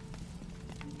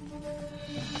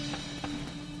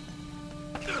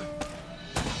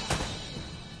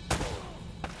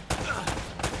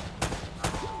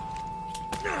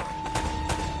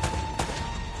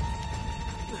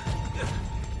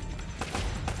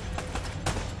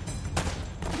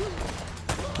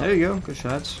 There you go, good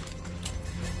shots.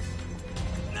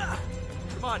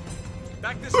 Come on.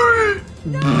 Back this way.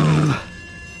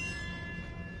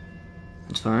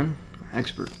 It's fine.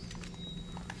 Expert.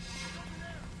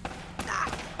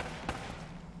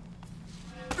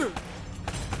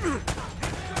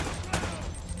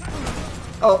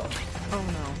 Oh! Oh, no.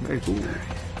 Very cool.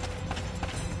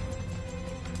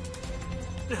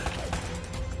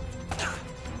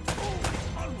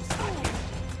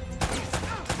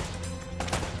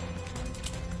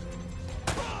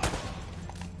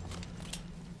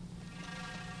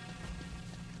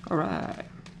 Alright.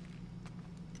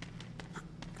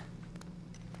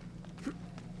 Come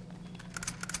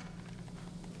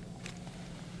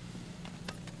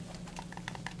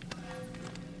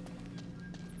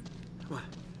on.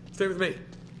 Stay with me.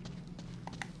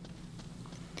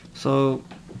 So,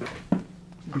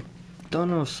 don't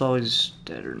know if Sully's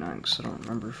dead or not, because I don't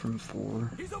remember from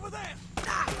 4. He's over there.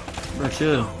 Bro,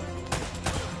 chill.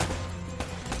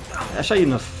 I shot you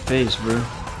in the face, bro.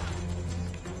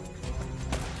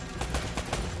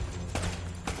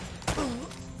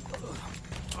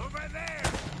 Over there.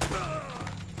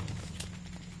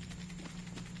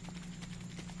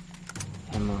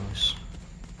 Ammos.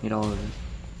 Need all of it.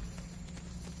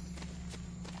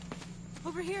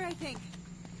 Over here, I think.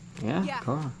 Yeah? Yeah.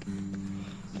 Car.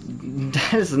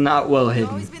 That is not well You hidden.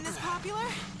 always been this popular?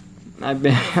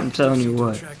 I'm telling you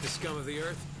what. Attract the scum of the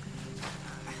earth.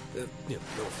 Yeah,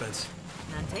 no offense.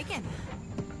 None taken.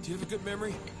 Do you have a good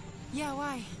memory? Yeah,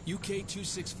 why? UK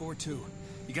 2642.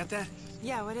 You got that?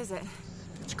 Yeah, what is it?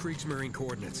 It's Kriegsmarine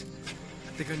coordinates.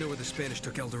 I think I know where the Spanish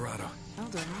took El Dorado. El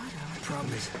Dorado. The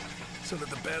problem is, so that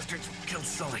the bastards killed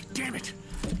Sully. Damn it!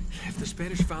 If the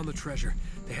Spanish found the treasure,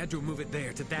 they had to move it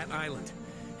there, to that island.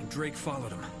 And Drake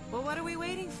followed him. Well, what are we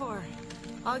waiting for?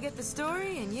 I'll get the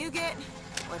story, and you get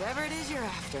whatever it is you're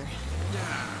after.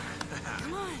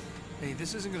 Come on. Hey,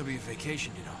 this isn't gonna be a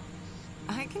vacation, you know.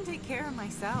 I can take care of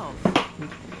myself.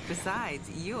 Besides,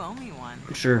 you owe me one.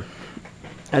 Sure.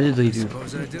 I did leave you.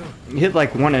 Suppose I do. You hit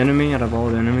like one enemy out of all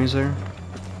the enemies there.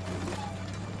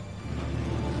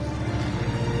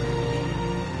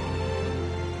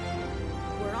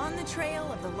 We're on the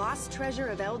trail of the lost treasure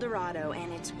of El Dorado,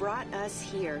 and it's brought us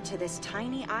here to this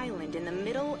tiny island in the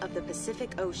middle of the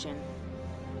Pacific Ocean.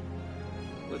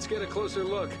 Let's get a closer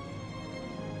look.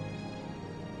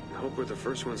 I hope we're the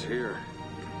first ones here.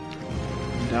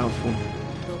 Doubtful.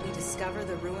 Will we discover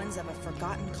the ruins of a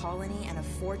forgotten colony and a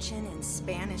fortune in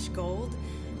Spanish gold?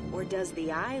 Or does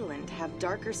the island have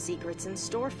darker secrets in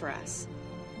store for us?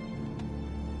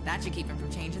 That should keep him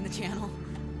from changing the channel.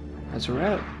 That's a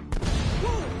wrap.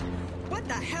 Whoa! What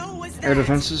the hell was that? Air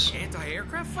defenses.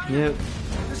 Anti-aircraft fire? Yep.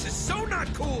 This is so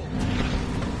not cool!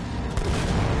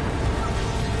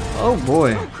 Oh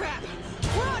boy. Oh crap!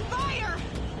 We're on fire!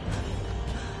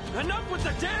 Enough with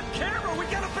the damn camera! We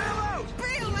gotta bail out!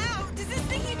 Bail out? Does this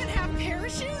thing even have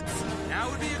parachutes? Now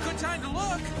would be a good time to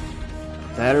look!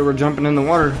 That or we're jumping in the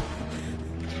water.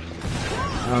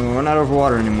 We're not over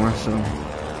water anymore, so.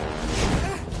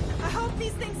 I hope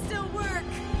these things still work.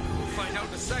 We'll find out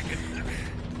in a second.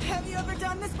 Have you ever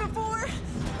done this before?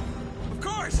 Of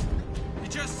course! You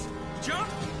just jump,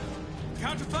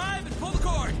 count to 5, and pull the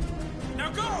cord.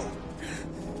 Now go!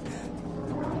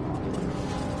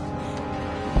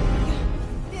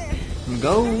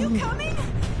 Go. Are you coming?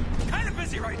 Kind of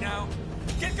busy right now.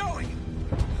 Get going!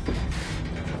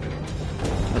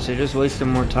 I say just wasting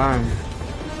more time.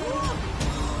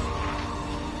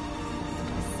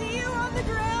 See you on the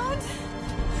ground?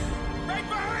 Right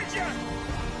behind you!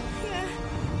 Yeah.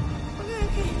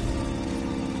 Okay.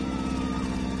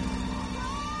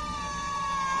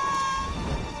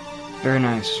 Very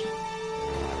nice.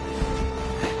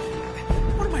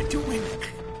 What am I doing?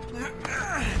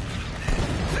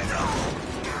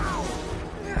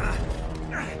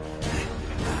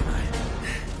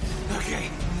 Okay,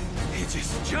 you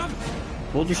just jump.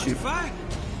 Hold your Count to shoot. 5.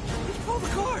 Just pull the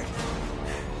cord.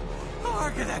 How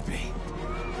hard could that be?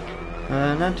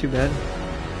 Not too bad.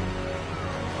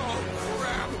 Oh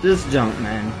crap! Just jump,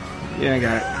 man. You ain't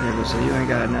got it. So you ain't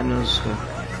got nothing else to.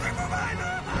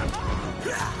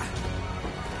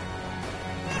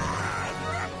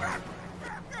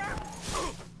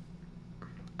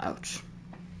 Ouch.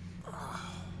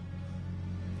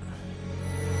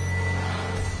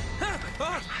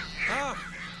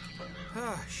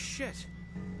 Shit.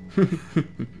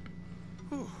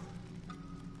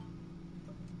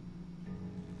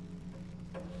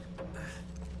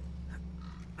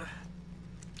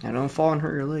 Now don't fall and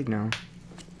hurt your leg now.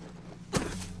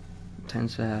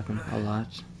 Tends to happen a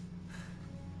lot.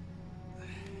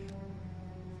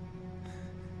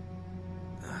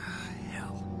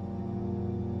 Hell.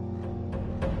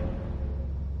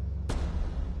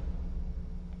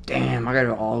 Damn, I gotta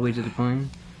go all the way to the plane.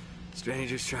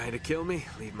 Strangers trying to kill me,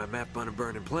 leave my map on a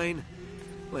burning plane.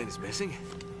 Plane is missing.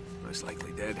 Most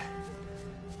likely dead.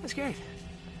 That's great.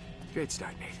 Great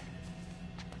start, Nate.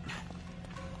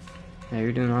 Yeah,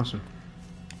 you're doing awesome.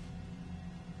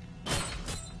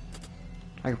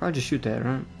 I could probably just shoot that,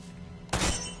 right?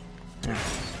 Yeah.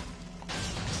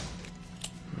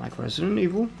 Like Resident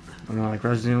Evil. I'm not like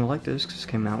Resident Evil like this, because it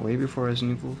came out way before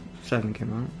Resident Evil 7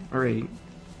 came out. Or 8.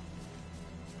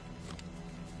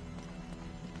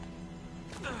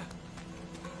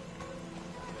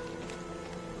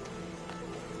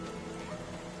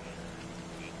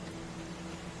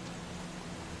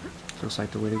 Looks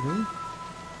like the way to go.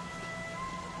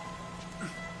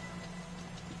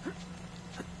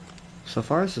 So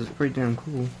far, this is pretty damn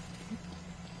cool.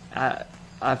 I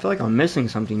feel like I'm missing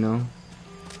something though,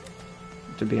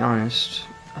 to be honest,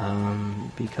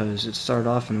 because it started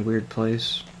off in a weird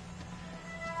place.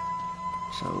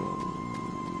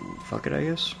 So, fuck it, I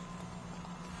guess.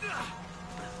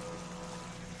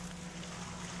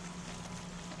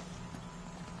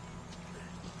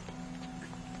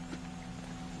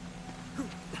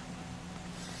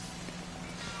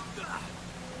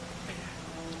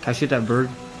 Can I shoot that bird?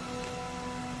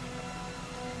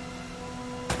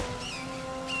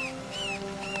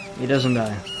 He doesn't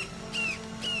die.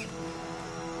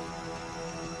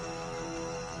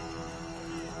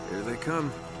 Here they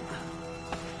come.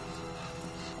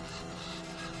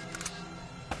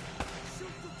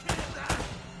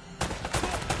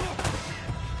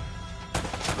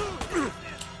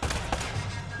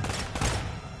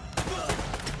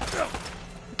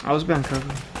 I was behind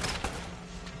cover.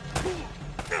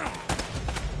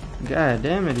 God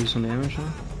damn it, do some damage, huh?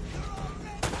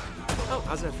 Oh,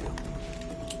 how's that feel?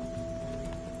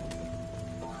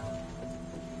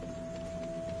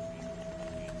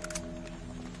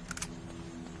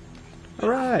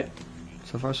 Alright.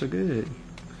 So far so good.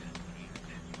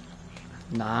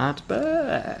 Not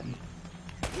bad.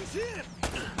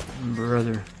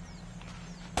 Brother.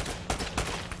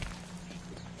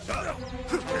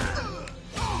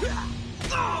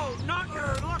 Oh, not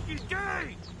your lucky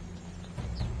day!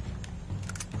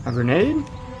 A grenade?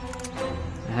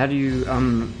 How do you...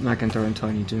 I'm not gonna throw it until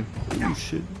I need to. Oh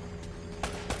shit.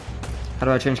 How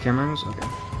do I change camera angles? Okay.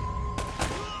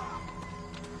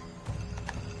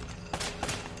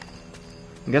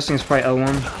 I'm guessing it's probably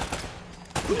L1.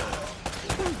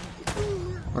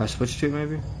 Or I switch to it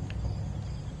maybe?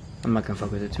 I'm not gonna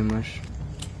fuck with it too much.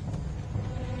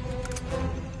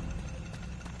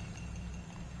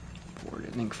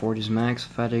 I think 40's max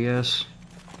if I had to guess.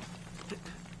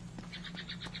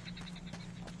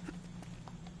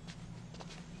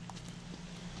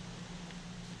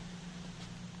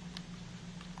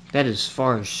 That is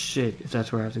far as shit if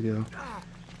that's where I have to go.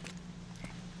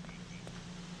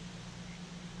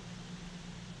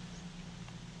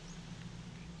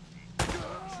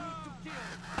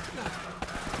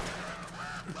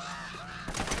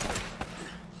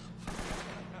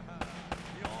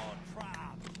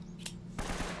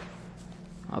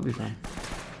 I'll be fine.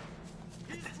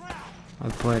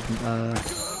 I've played,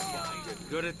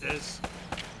 Good at this.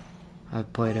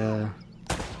 I've played, The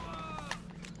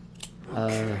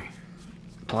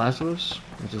Last of Us.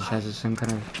 It just has the same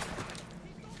kind of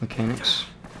mechanics.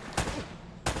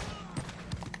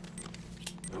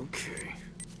 Okay.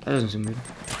 That doesn't seem good.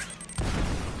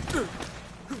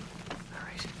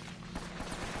 Alright.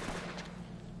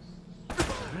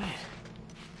 Alright.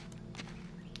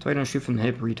 That's why you don't shoot from the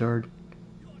hip, retard.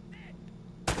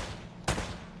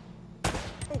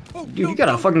 Dude, you got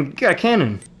a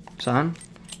cannon, son.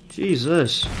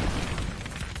 Jesus.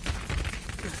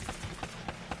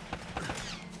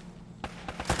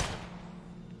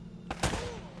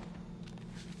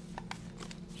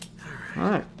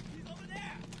 Alright.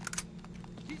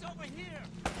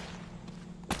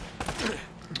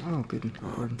 Oh, good.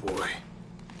 Oh boy.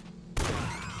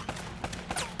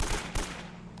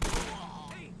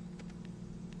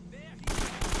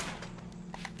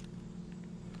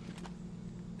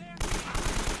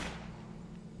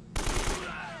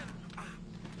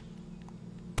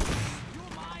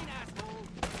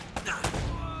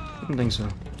 I don't think so.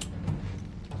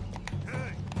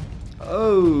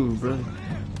 Oh, brother.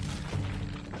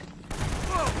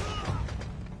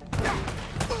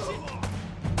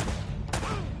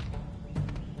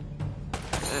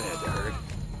 That had to hurt.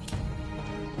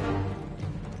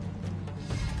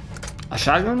 A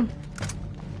shotgun?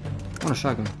 I want a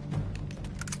shotgun.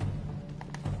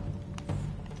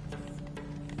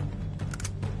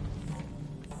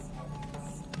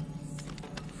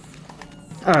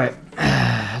 Alright.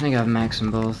 I think I have max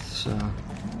in both, so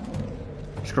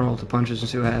just gonna roll with the punches and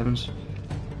see what happens.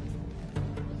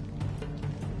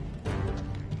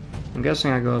 I'm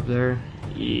guessing I go up there.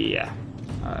 Yeah.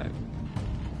 Alright.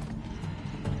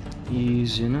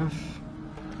 Easy enough.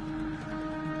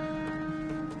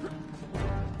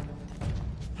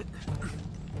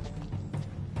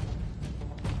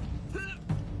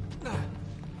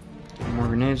 More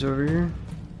grenades over here.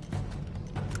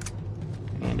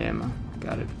 And ammo.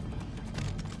 Got it.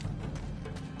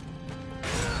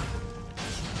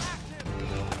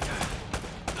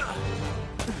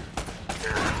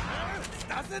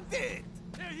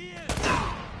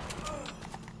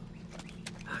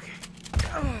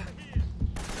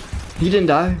 He didn't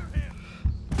die.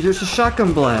 There's a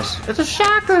shotgun blast. It's a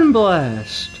shotgun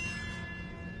blast!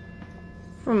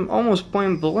 From almost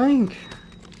point blank.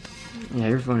 Yeah,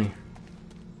 you're funny.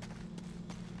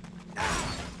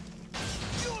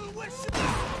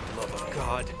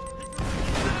 God.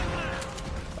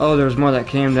 Oh, there's more that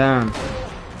came down.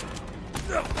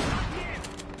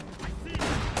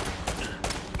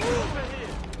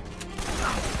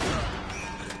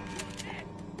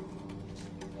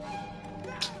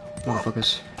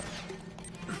 Motherfuckers.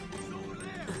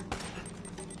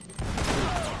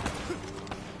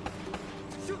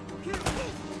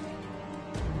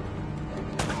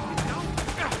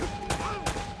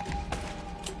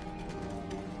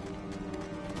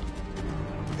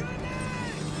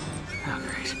 Oh,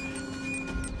 great.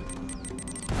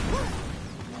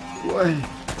 Boy.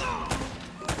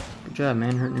 Good job,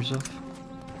 man, hurting yourself.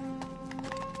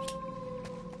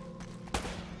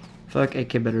 I feel like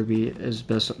AK better be his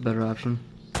better option.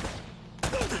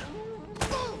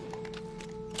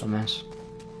 Dumbass.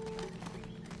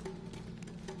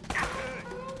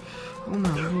 Oh my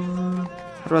lord.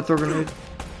 How do I throw a grenade?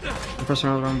 I'm pressing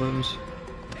all the wrong buttons.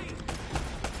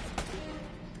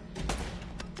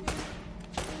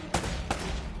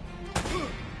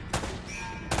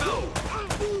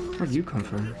 Where'd you come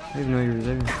from? I didn't even know you were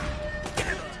there.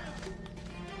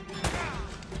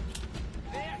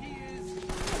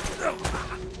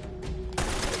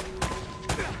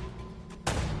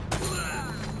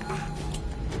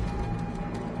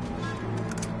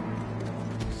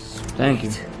 Thank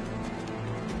you.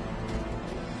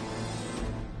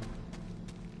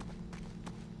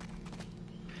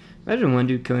 Imagine one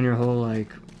dude killing your whole,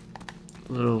 like,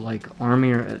 little, like,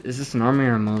 army, or is this an army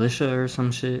or a militia or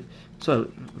some shit? That's what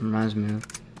it reminds me of.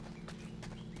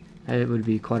 It would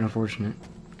be quite unfortunate.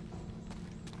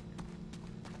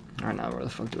 Alright, now where the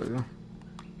fuck do I go?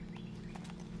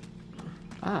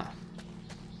 Ah.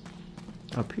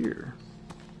 Up here.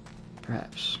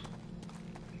 Perhaps.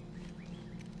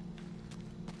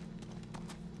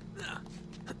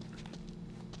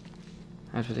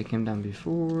 That's where they came down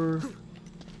before.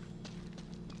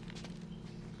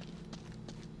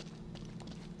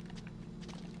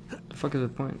 The fuck is the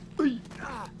point?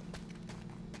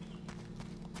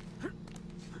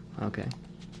 Okay.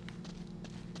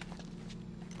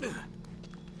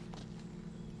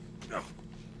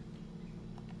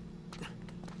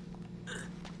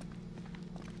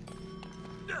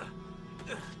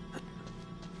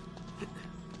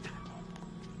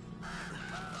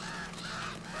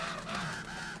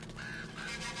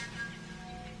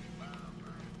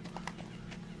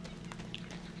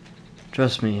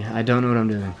 Trust me, I don't know what I'm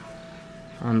doing.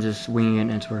 I'm just winging it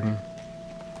and it's working.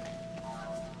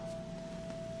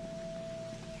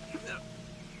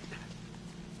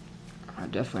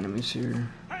 Definitely enemies here.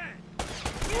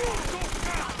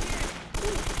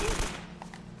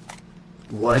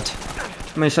 What?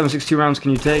 How many 7.62 rounds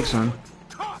can you take, son?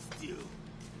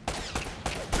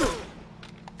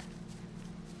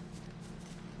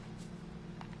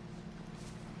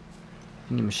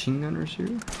 Any machine gunners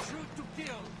here?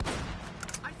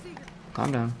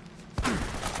 Calm down.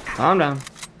 Calm down.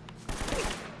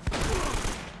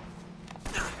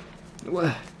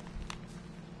 What?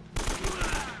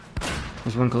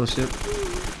 There's one close to it.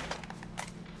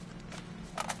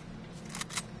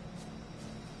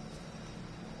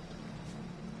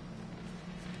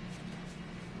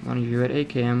 One of you had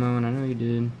AK ammo, and I know you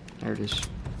did. There it is.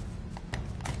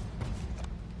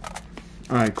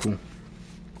 Alright, cool.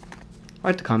 I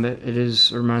like the combat.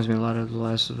 It reminds me a lot of The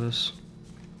Last of Us.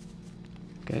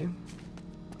 Okay.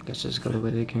 Guess let's go the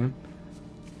way they came.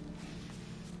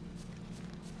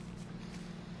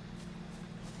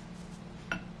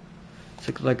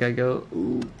 Looks like I go.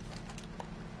 Ooh.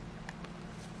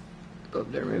 Go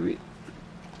up there, maybe.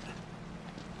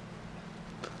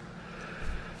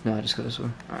 No, I just go this way.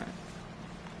 Alright.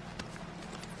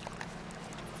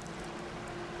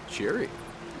 Cheery.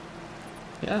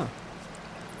 Yeah.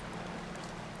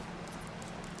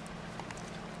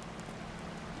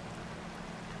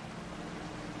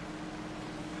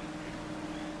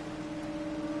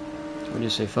 We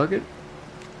just say fuck it.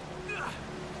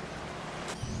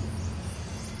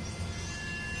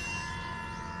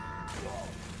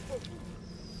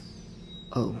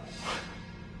 Oh.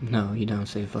 No, you don't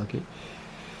say fuck it.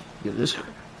 Give this.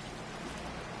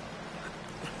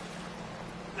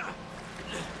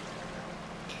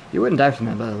 You wouldn't die from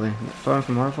that, by the way. Falling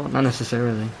from waterfall? Not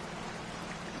necessarily.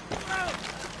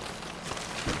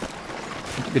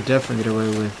 You could definitely get away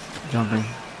with jumping.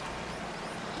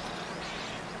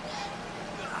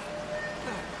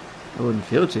 It wouldn't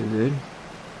feel too good.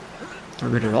 Or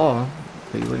good at all.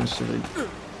 But you wouldn't still.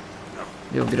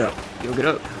 Yo, get up. Yo, get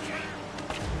up.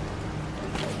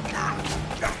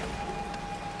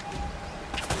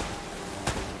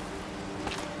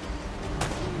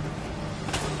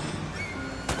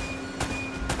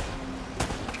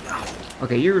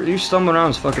 Okay, you stumbling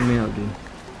around is fucking me up, dude.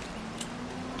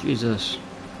 Jesus.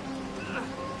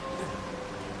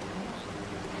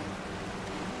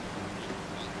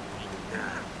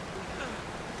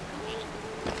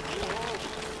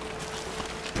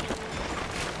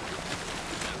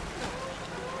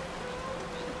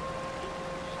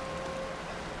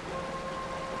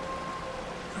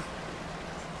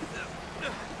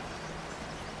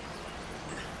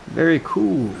 Very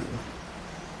cool.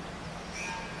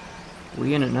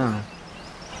 We in it now.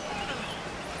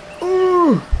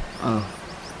 Ooh! Oh.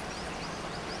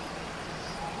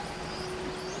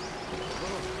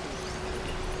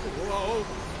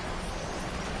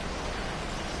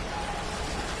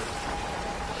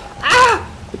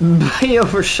 Ah! He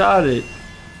overshot it.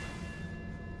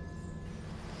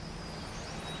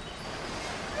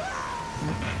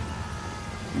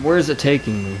 Where is it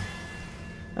taking me?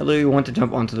 I literally want to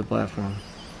jump onto the platform.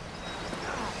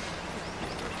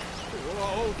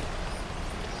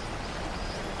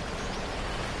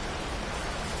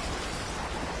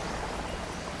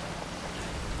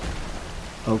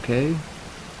 Okay.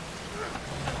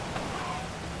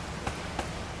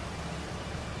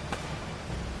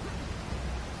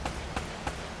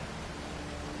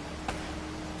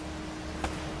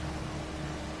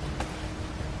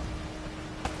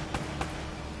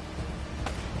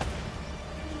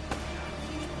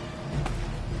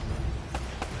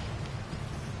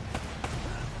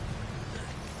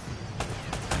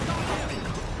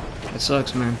 It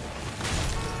sucks, man.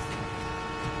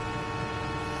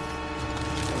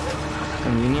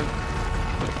 Convenient.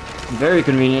 Very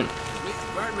convenient.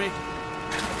 me.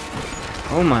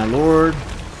 Oh my lord.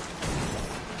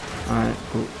 Alright,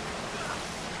 cool.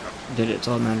 Did it, it's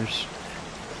all that matters.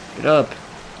 Get up.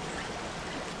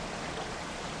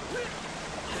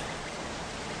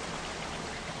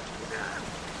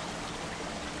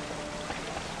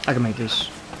 I can make this.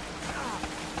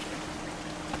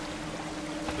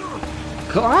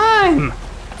 Climb!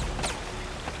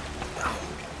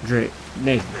 Drake.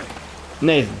 Nathan.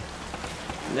 Nathan.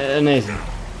 Nathan.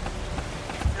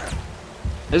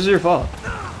 This is your fault.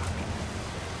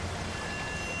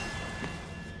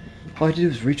 All I do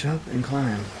is reach up and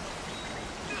climb.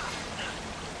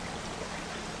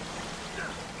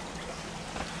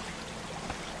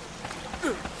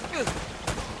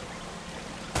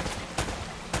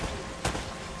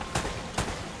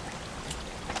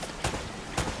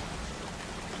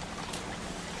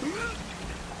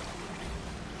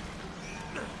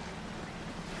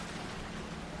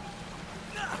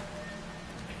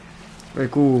 Very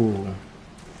cool.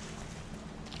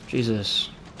 Jesus.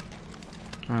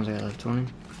 I was like 20.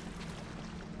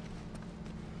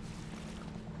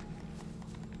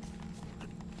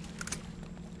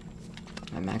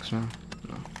 At max now?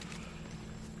 No.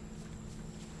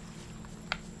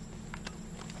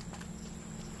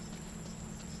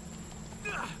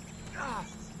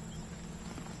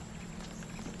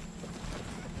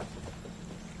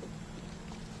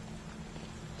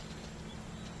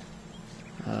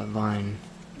 Vine.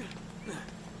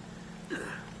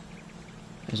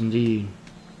 Yes, indeed.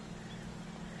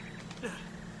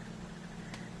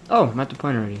 Oh, I'm at the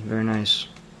point already. Very nice.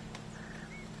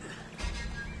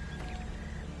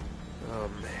 Oh,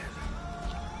 man.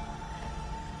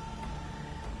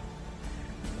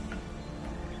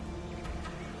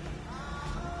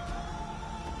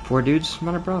 Four dudes?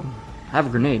 Not a problem. I have a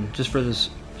grenade just for this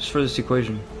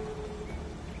equation.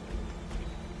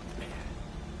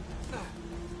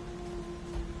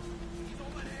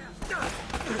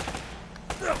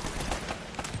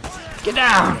 Get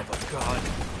down! Oh, God.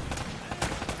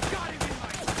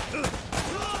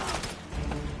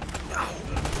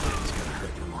 It's gonna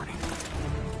hurt in the morning.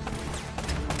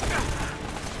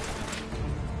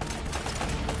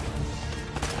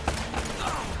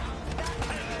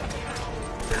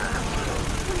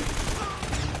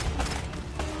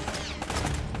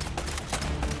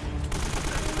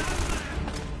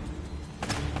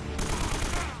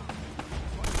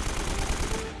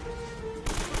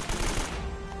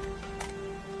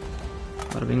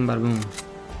 Bada bing, bada boom.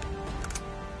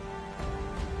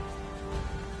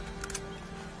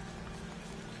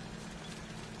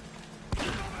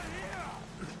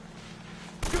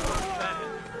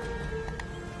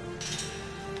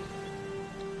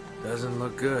 Doesn't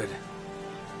look good.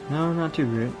 No, not too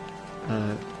great.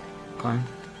 Climb.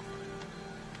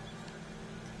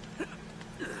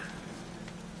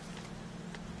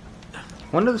 I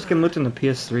wonder if this game looked in the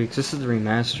PS3, because this is the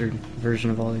remastered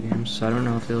version of all the games, so I don't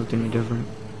know if they looked any different.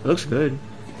 It looks good.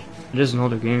 It is an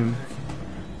older game.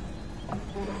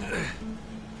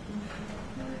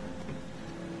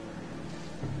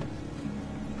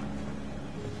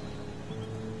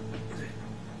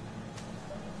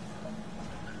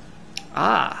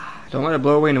 Ah! Don't let it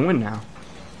blow away in the wind now.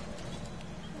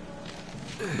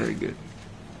 Very good.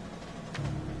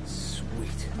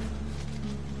 Sweet.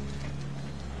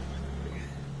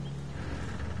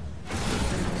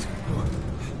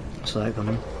 So that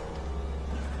coming.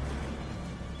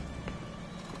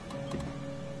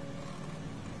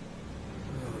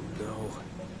 Oh, no.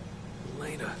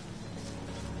 Elena.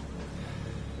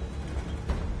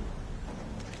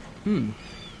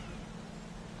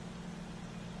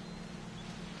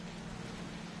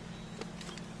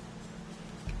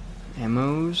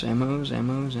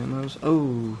 Ammos.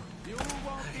 Oh! You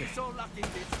won't be so lucky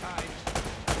this time.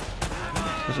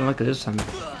 Doesn't look like it this time.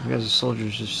 You guys, the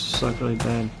soldiers just suck really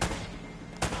bad.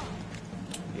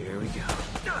 Here we go.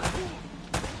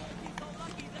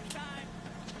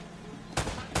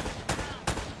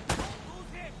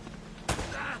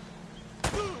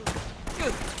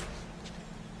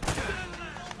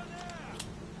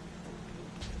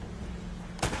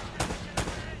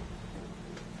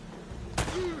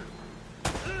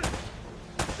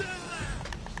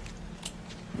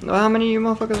 Oh, how many of you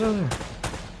motherfuckers are there?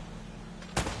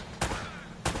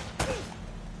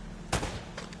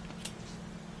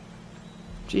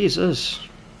 Jesus.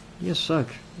 You guys suck.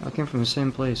 I came from the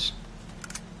same place.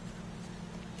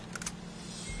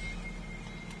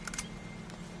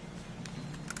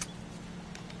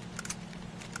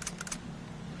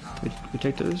 We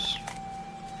take those?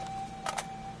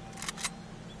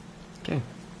 Okay.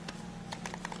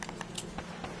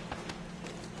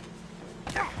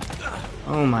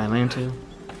 Oh my lantern.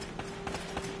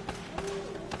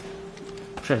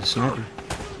 had a sniper.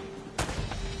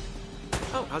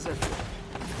 Oh, how's that feel?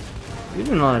 You're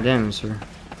doing a lot of damage, sir.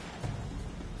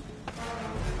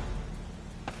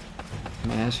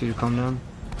 May I ask you to calm down?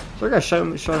 So I got shot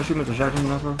and shoot me with the shotgun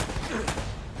now, bro.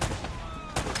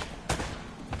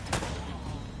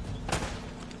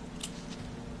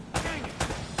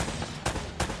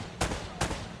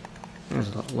 There's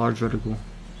a large reticle.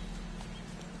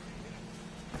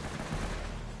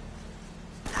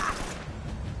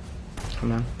 Come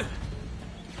down.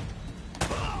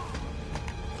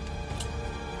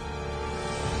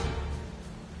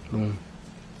 Boom.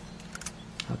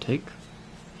 I'll take.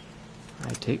 I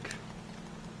take.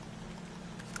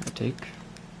 I take.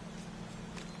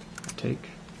 I take.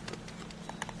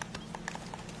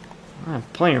 I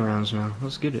have plenty of rounds now.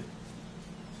 Let's get it.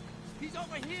 He's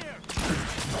over here.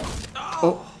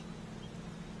 Oh.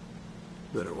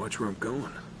 Better watch where I'm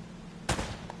going.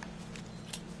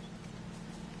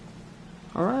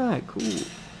 Alright, cool.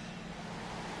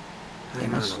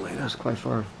 Hang on, Elena. That was quite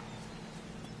far.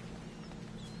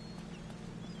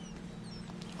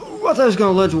 Ooh, I thought I was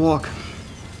gonna ledge walk.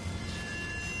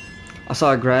 I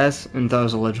saw grass and thought it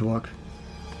was a ledge walk.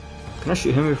 Can I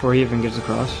shoot him before he even gets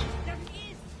across?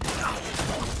 I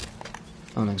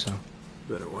don't think so.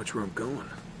 Better watch where I'm going.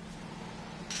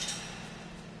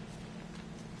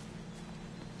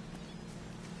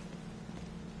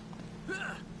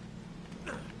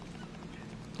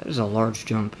 That is a large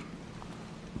jump.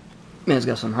 Man's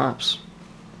got some hops.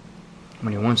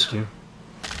 When he wants to.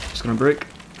 It's gonna break.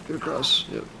 Get across.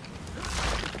 Yep.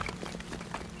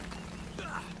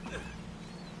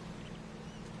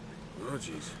 Oh,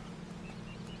 jeez.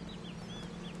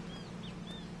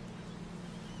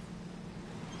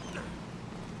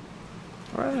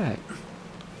 Alright.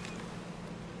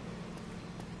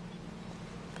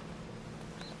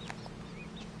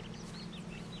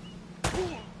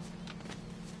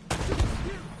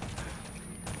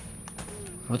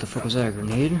 What the fuck was that? A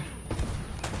grenade?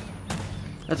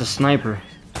 That's a sniper.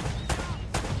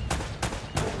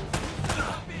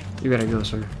 You gotta go,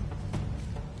 sir.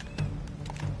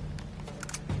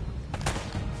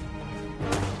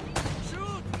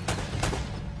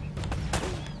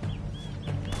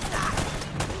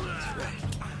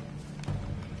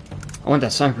 I want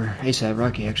that sniper. ASAP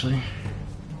Rocky, actually.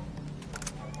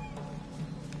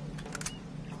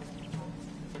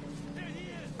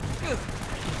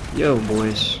 Yo,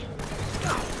 boys.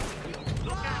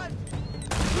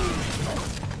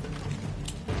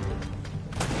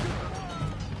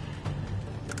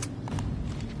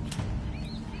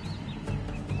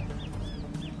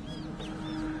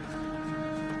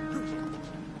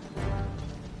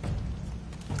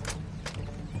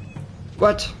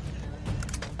 What?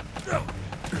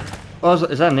 Oh,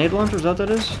 is that a nade launcher? Is that what that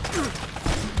is?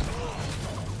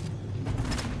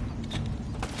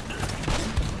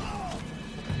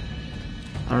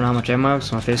 I don't know how much ammo I have,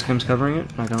 so my face cam's covering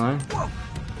it. Not gonna lie,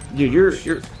 dude, you're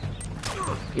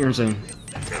insane.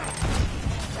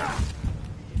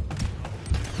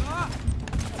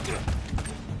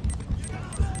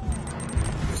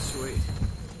 Sweet.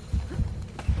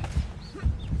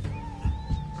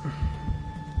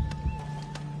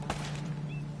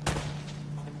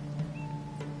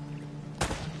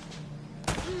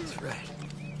 That's right.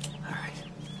 All right.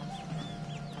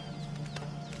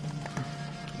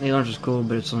 Nade launcher's cool,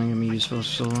 but it's only gonna be useful for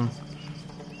so long.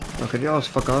 Okay, y'all just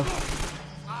fuck off.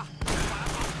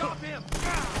 Stop him!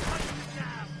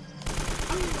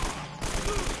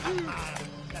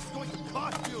 That's going to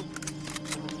cost you.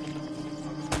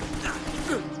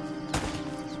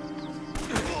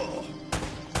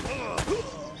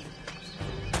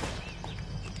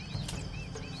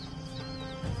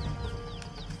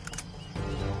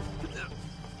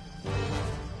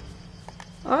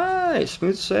 Alright,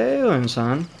 smooth sailing,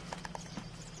 son.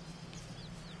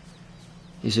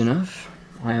 Easy enough.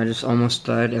 I just almost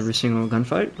died every single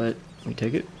gunfight, but we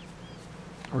take it.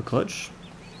 Or clutch.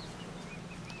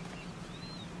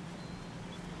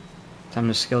 Time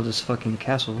to scale this fucking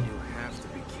castle. You have to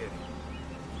be kidding.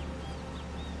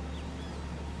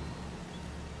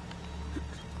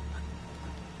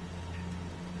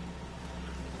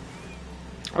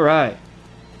 Alright.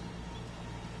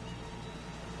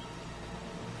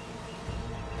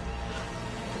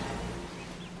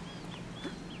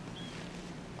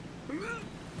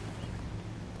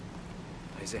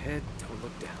 Eyes ahead, don't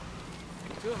look down.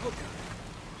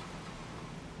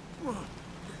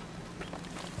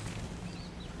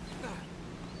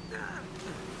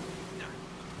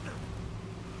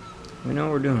 We know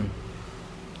what we're doing.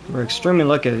 We're extremely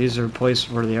lucky that these are placed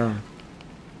where they are.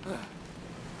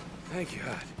 Thank you,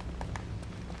 Hud.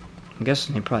 I'm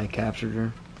guessing they probably captured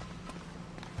her.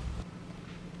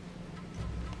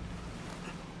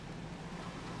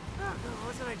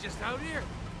 here.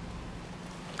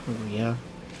 Oh, yeah.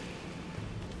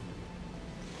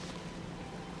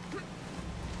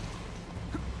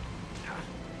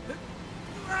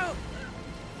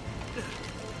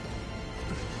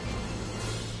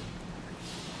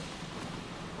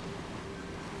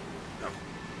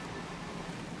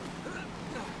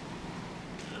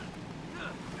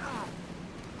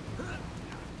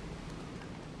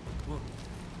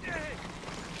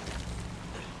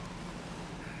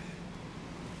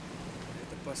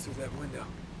 Bust through that window.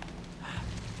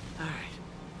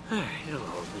 Alright, it'll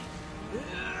hold me.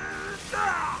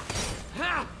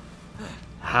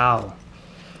 How?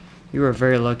 You are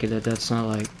very lucky that that's not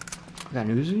like... I got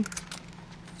an Uzi?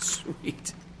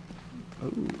 Sweet.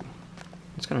 Oh,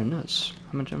 that's kind of nuts.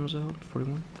 How much ammo was that?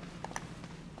 41?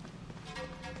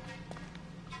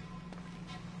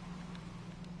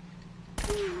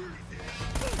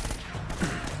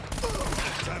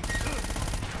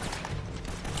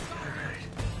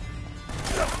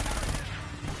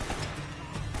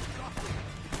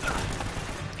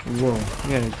 Whoa,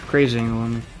 you got a crazy angle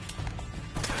on me.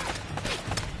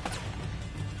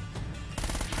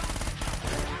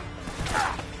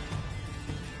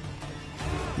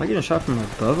 Am I getting shot from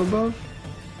above?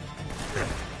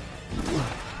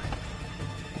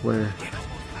 Where?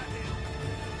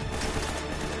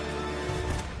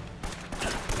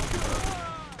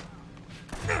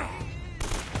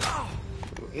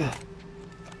 Yeah.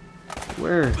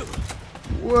 Where?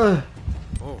 What?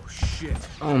 Oh, shit.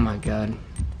 Oh my god.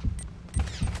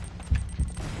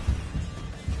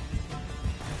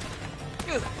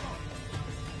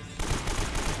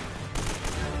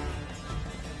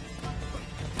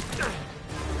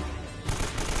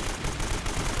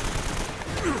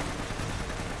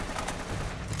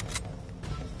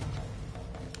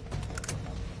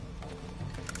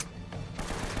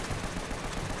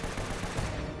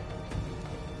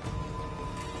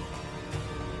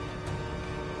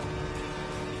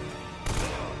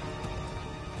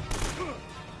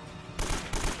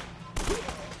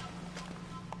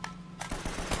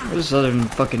 Where's this other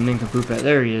fucking nincompoop at?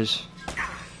 There he is.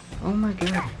 Oh my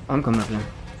god. I'm coming up there.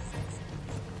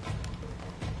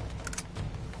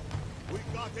 We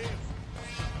got him.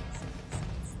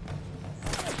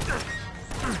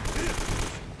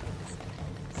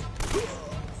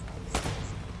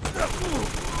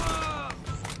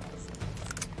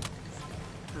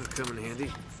 That'll come in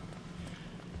handy.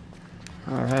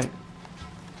 Alright.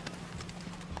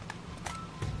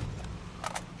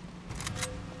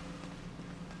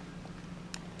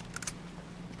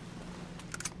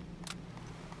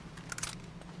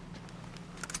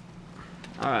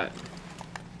 Alright.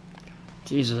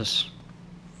 Jesus.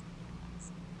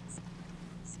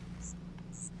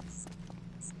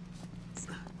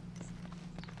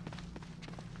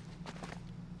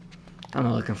 I'm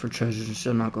not looking for treasures and shit.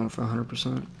 I'm not going for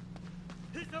 100%.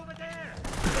 He's over there.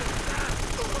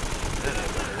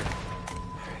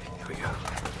 Here we go.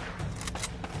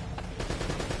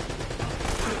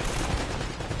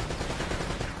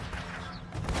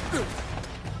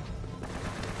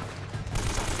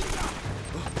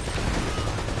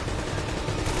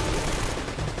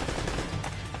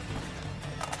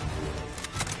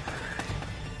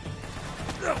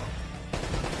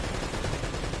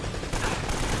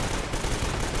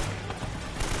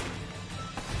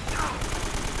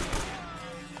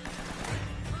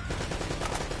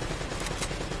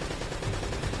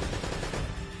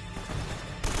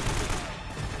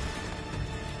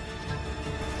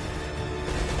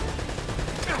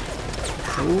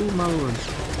 Oh my lord.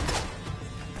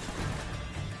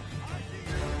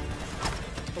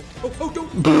 Oh, don't!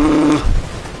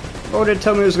 Oh, didn't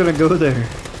tell me it was gonna go there.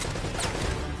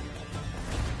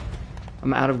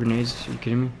 I'm out of grenades. Are you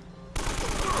kidding me? It's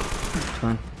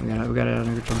fine. We got it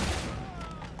under control.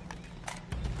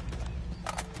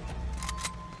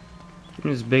 Give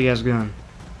me this big ass gun.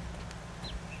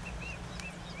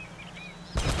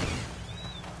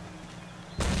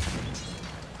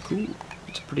 Cool.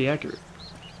 It's pretty accurate.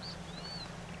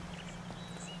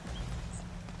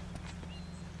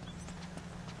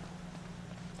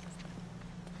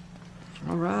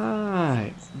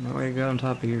 Alright. Now we go on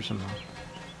top of here somehow.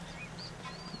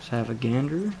 Let's have a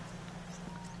gander.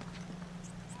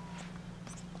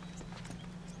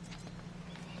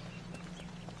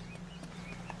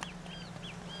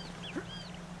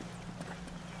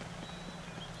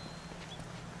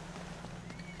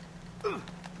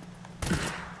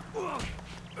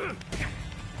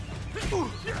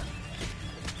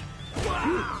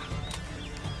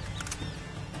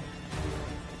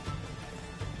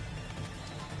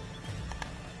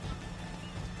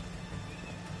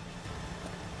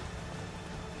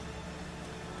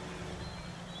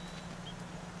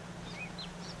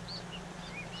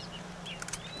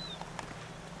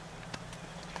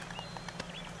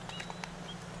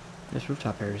 This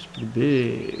rooftop area is pretty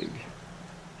big.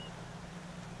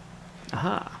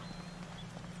 Aha!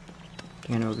 I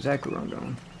think I know exactly where I'm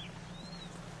going.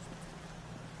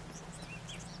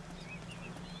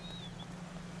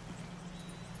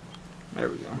 There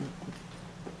we go.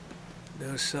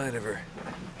 No sign of her.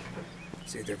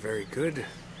 It's either very good or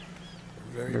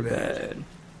very They're bad.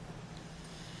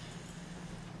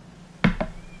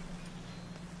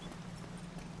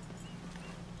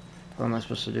 How am I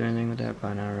supposed to do anything with that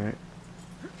by now, right?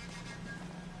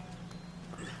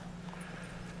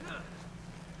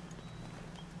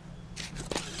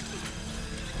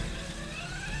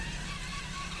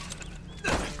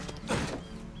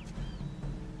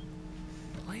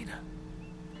 Elena,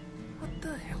 what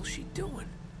the hell's she doing?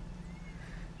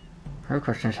 Her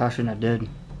question is how she not dead.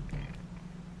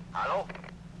 Hello?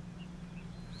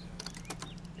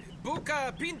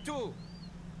 Buka Pintu!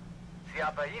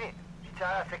 Siapa ini?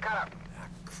 Bicara sekarang. Ah,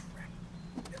 crap.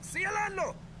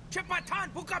 Sialano! Cepatan,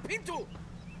 buka pintu!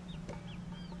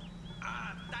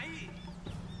 Ah, tai!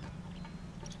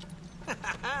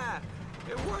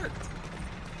 It worked!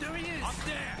 There he is! Up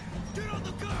there! Get on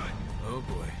the gun! Oh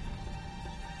boy.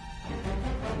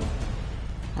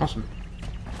 Awesome.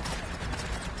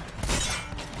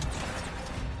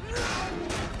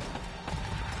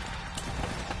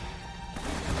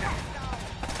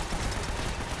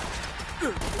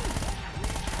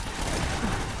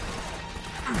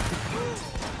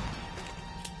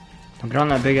 Get on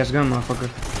that big ass gun, motherfucker.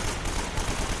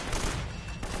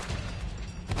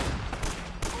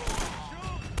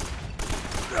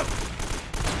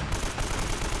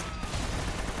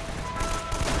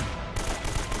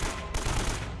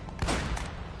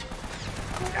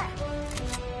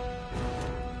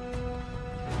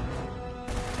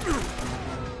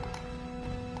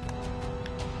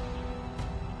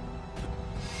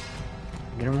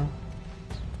 Get him all.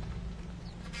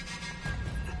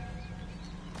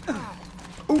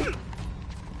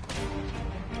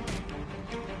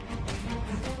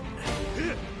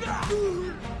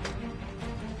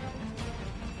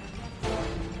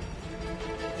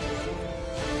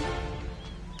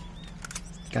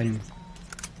 Got him.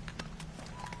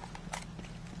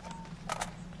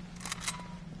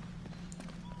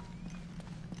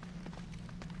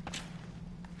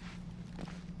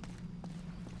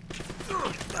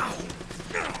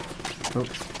 Oh.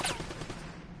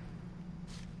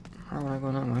 How would I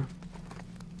go that way?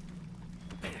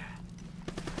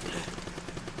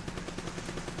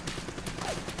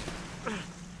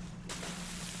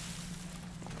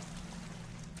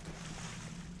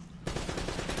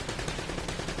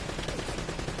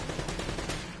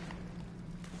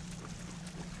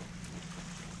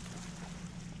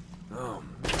 Oh,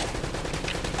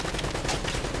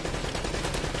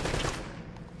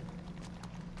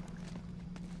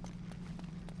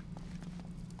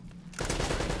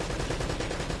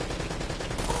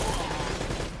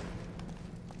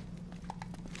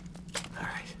 all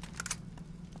right.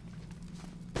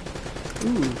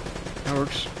 Ooh, that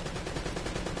works.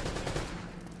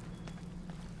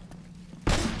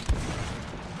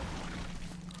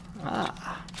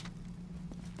 Ah.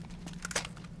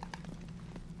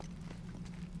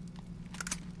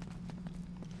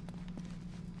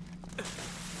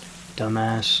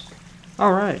 Dumbass.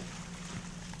 Alright.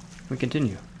 We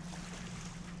continue.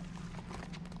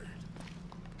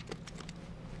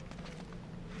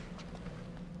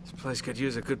 This place could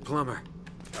use a good plumber.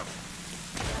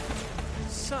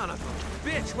 Son of a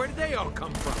bitch, where did they all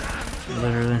come from?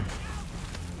 Literally.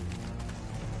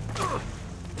 Oh,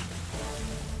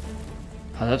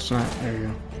 that's not. There you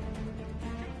go.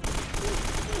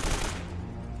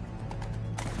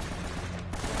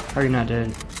 How are you not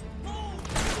dead?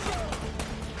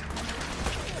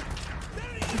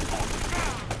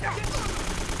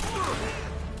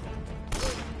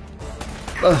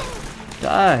 Ugh,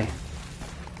 die.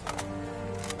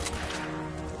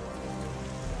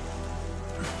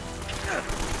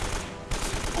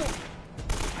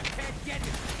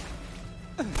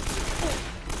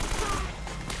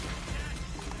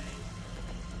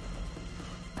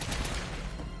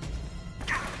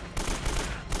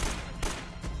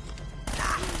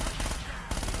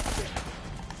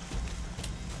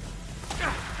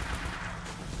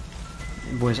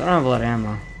 Boys, I don't have a lot of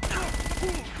ammo.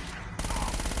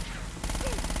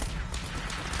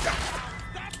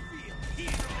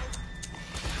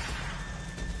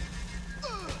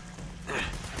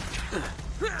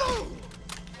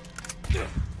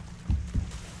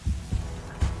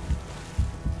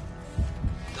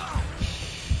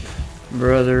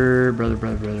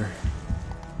 Brother.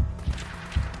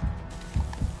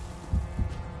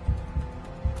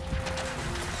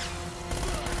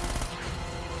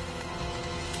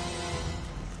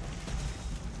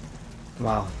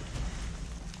 Wow.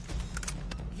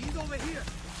 He's over here.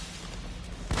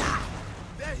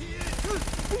 There he is.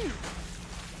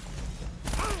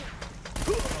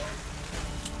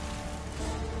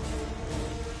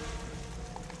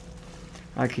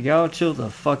 Alright, can y'all chill the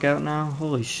fuck out now?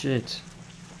 Holy shit.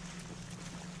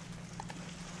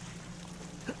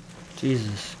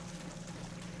 Jesus.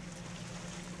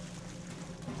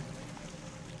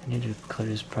 I need to clear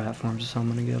this platform so I'm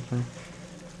gonna get up there.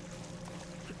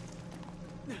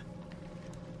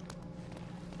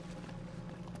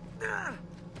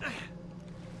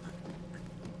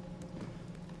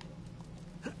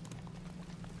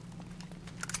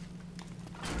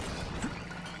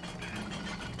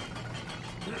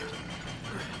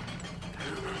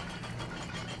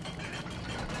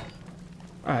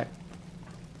 Alright.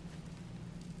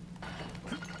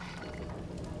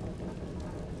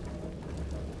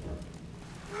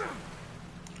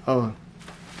 Oh.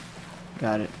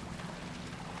 Got it.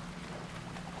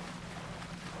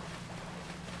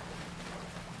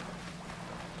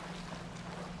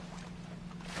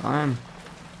 Fine.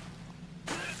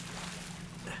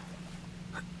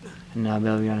 And now I'll be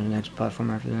able to get on the next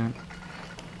platform after that.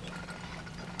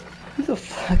 Who the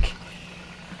fuck?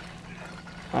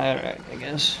 Alright, I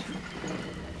guess.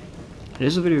 It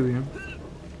is a video game.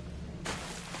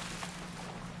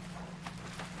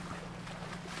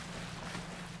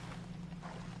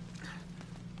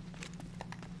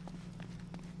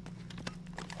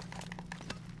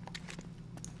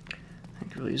 I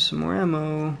could really use some more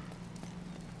ammo.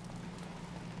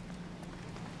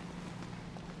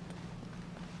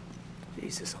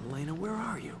 Jesus, Elena, where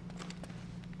are you?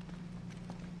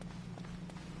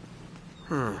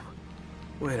 Huh.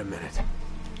 Wait a minute.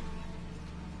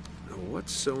 Now,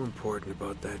 what's so important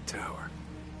about that tower?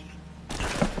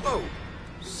 Oh!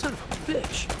 Son of a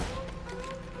bitch!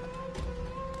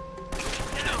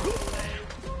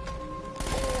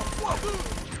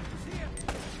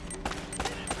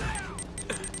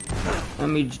 Let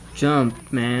me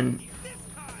jump, man.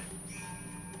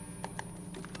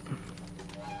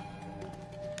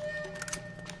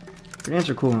 Grenades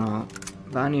are cool and all,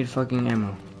 but I need fucking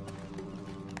ammo.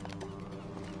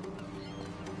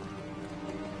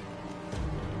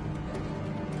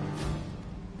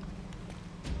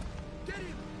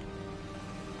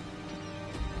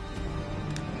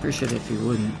 Appreciate it if you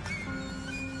wouldn't.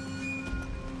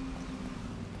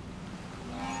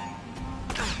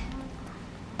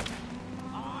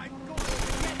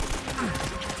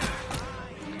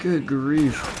 Good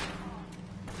grief.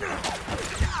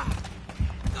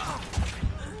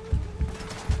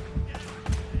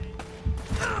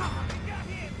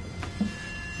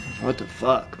 What the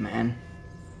fuck, man?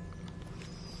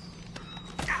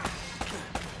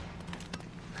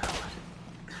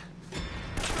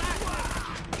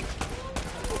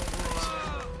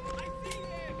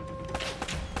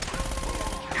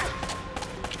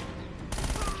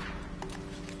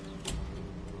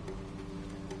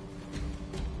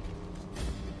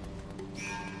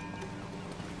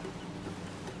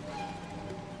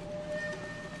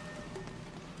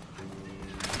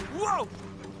 Whoa!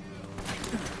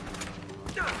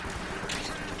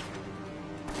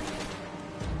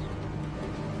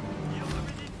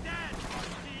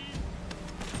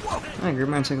 I agree,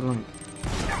 mine's taking long.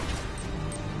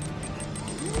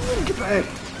 Get back!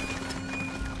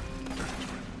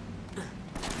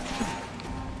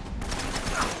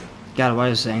 God, why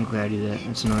does the ankle guy do that?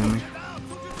 That's annoying me.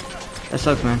 That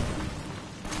sucks, man.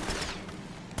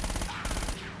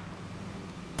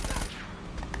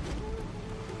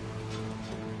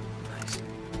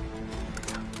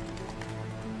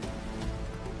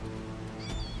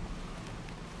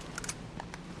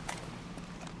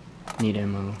 Need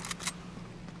ammo.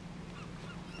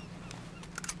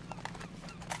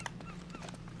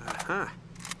 Aha.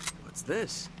 What's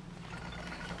this?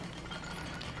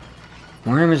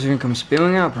 More enemies are gonna come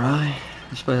spewing out, probably.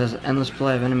 This place has an endless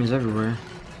supply of enemies everywhere.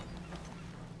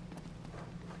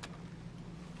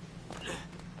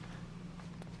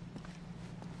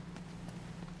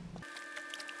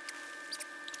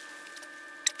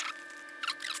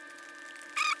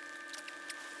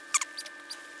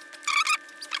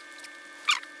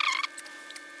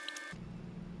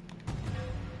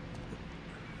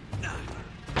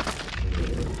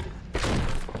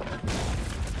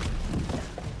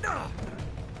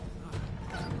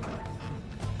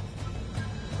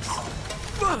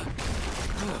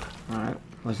 Alright,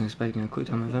 wasn't expecting a quick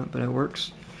time event, but it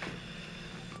works.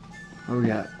 What we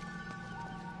got?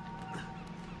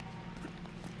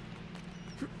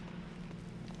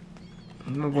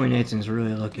 My boy Nathan's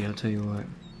really lucky, I'll tell you what.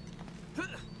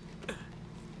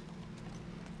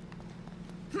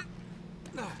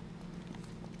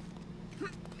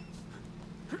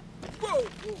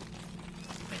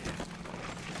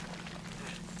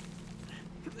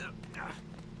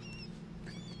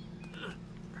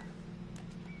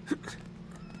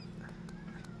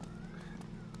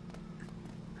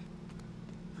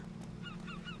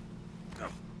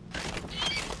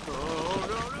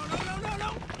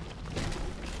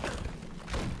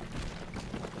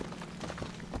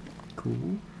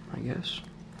 cool, I guess.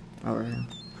 Oh, right here.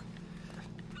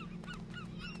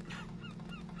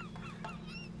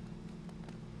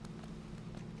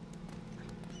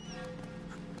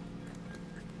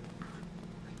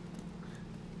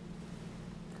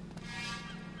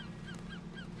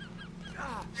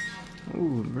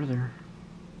 Ooh, brother.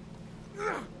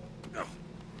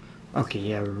 Okay,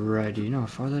 yeah, right. Do you know how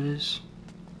far that is?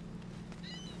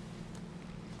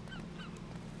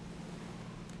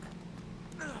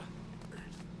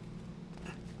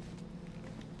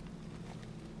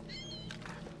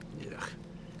 Yeah.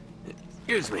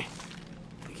 Excuse me.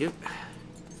 Thank you.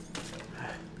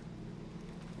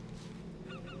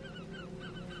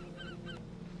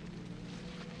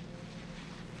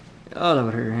 Oh, that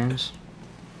would hurt your hands.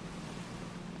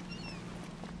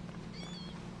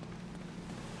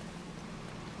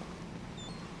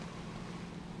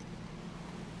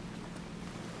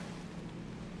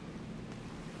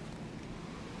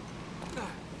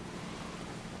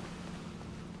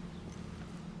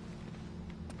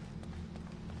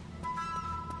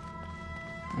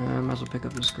 Might as well pick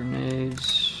up those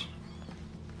grenades.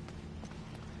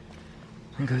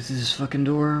 And go through this fucking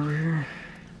door over here.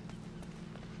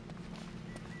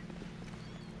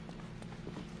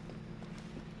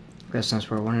 Guess that's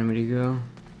where it wanted me to go.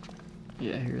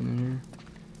 Yeah, here and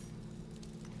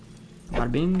there.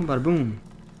 Bada bing, bada boom.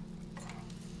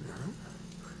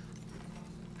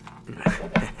 Alright.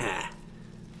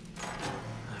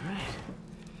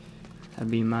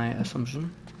 That'd be my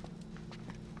assumption.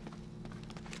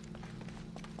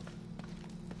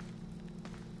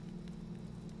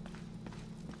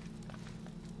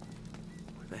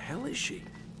 Where the hell is she?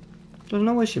 There's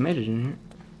no way she made it in here.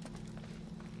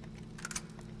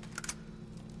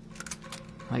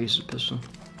 I use a pistol.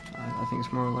 I think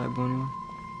it's more reliable anyway.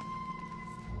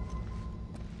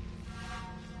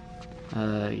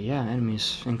 Yeah,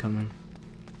 enemies incoming.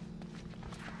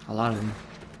 A lot of them.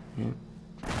 Yeah.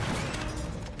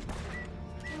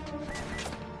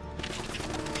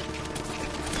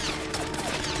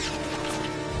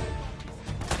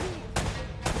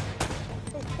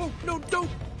 Oh, no, don't!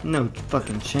 No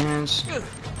fucking chance.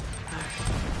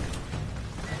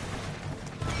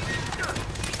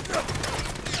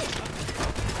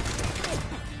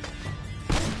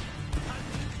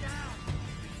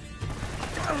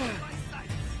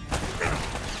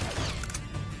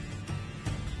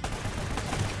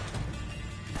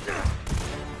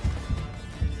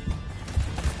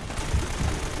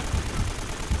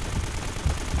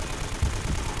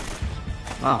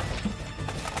 Wow.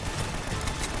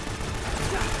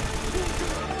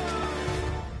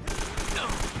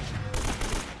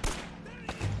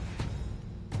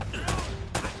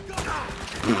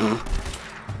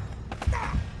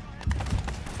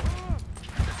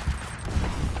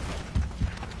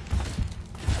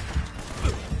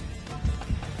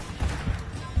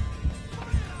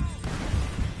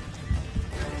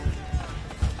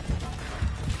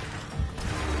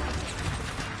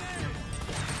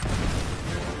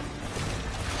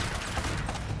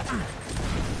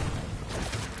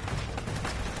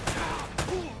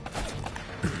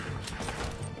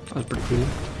 That was pretty cool.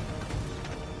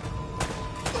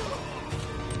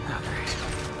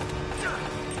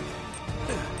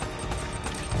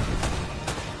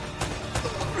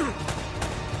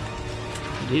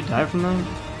 Did he die from that?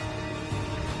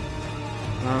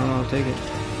 I don't know, I'll take it.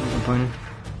 I'm complaining.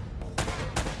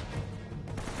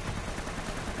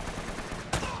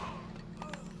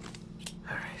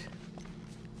 Alright.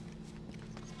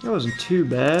 It wasn't too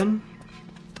bad.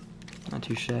 Not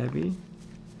too shabby,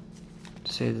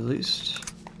 to say the least.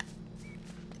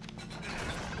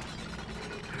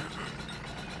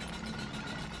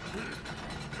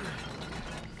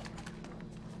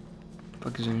 What the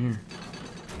fuck is in here?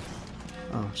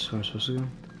 Oh, so I'm supposed to go?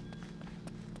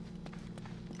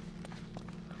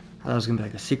 I thought it was gonna be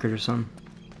like a secret or something.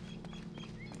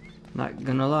 Not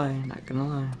gonna lie, not gonna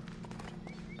lie.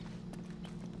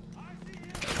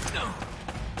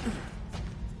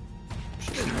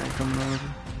 Just coming over.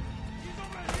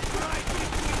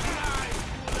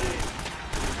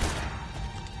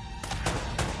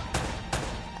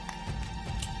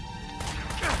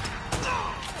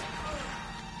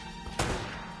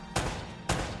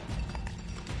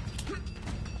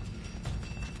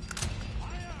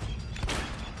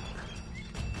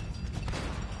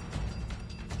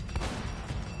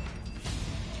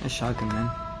 Nice shotgun, man.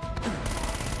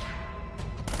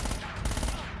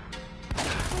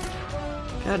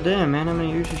 God damn, man, how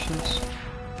many use your shots?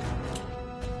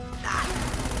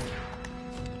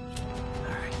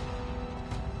 Alright.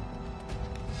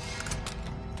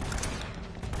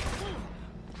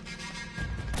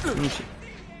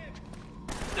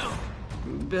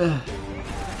 Give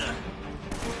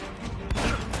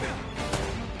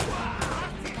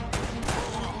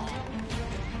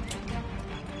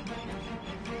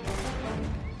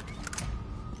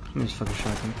me this fucking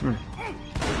shotgun. Come here.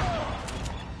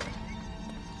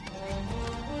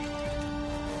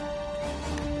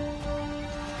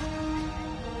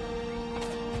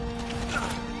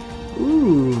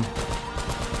 Ooh.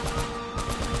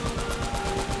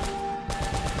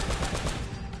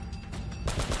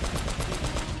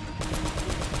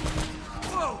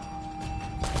 Whoa!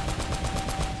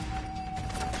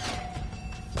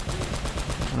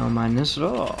 I don't mind this at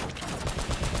all.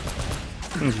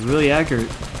 It's really accurate.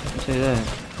 I'll tell you that.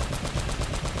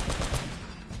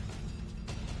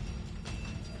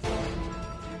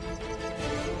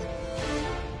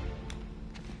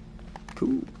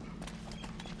 Cool.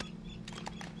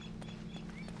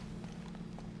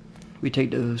 We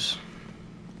take those.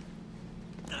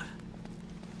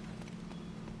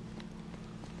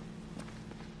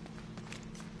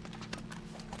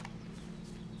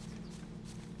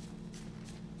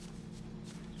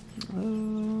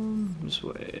 This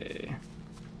way.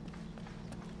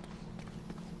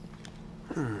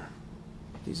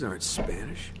 These aren't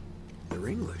Spanish. They're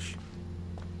English.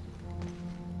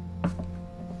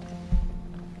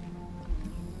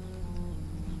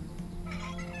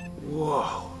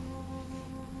 Whoa.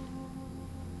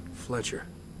 Fletcher,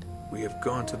 we have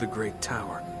gone to the Great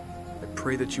Tower. I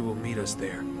pray that you will meet us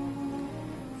there.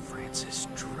 Francis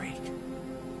Drake.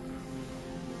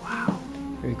 Wow.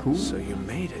 Very cool. So you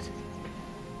made it.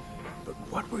 But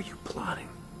what were you plotting?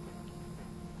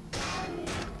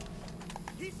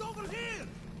 He's over here!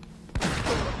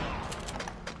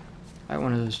 I had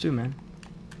one of those too, man.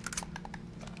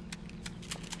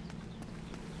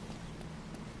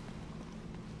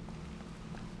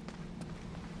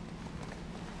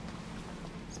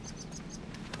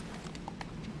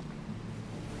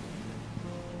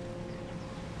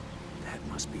 That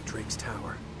must be Drake's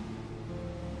tower.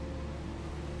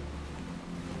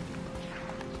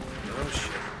 Oh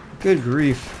shit. Good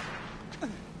grief.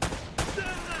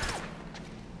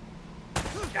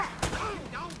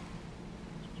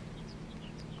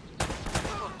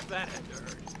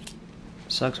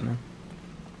 Sucks, man.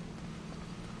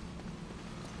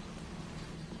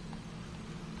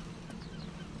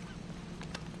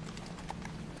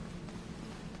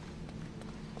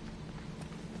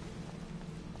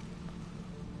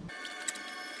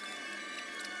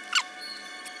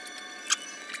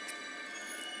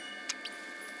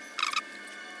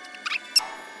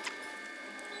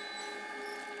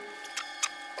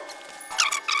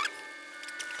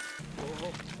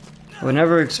 I would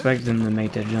never expect them to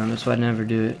make that jump, that's why I'd never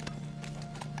do it.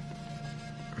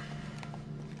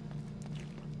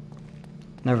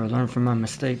 Never learn from my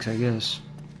mistakes, I guess.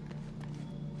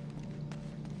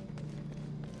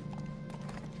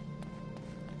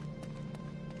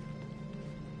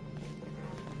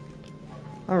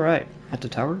 Alright, at the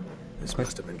tower? This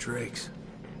must have been Drake's.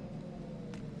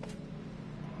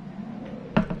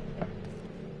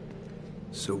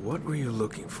 So what were you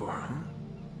looking for, huh?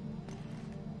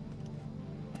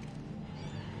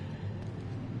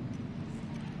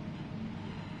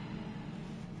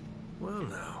 Well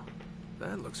now,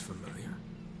 that looks familiar.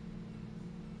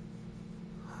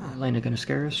 Elena gonna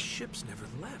scare The us? ship's never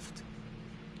left.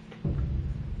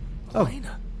 Oh.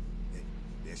 Elena.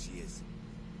 There she is.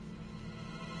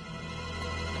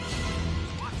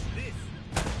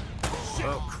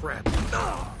 Oh crap.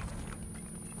 Oh.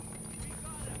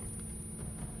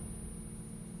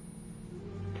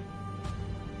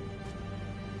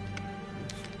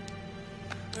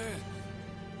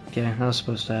 Yeah, that was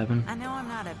supposed to happen. I know I'm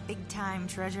not a big-time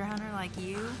treasure hunter like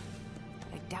you.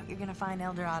 I doubt you're gonna find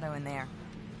El Dorado in there.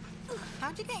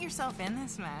 How'd you get yourself in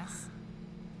this mess?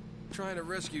 Trying to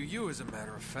rescue you, as a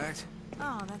matter of fact.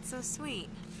 Oh, that's so sweet.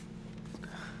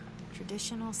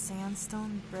 Traditional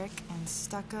sandstone, brick, and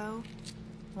stucco.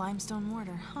 Limestone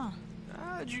mortar, huh?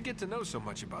 How'd you get to know so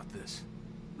much about this?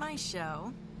 My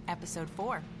show, Episode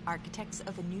 4, Architects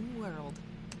of a New World.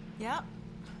 Yep.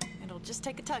 It'll just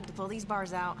take a tug to pull these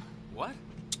bars out. What?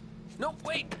 No,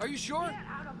 wait, are you sure? Get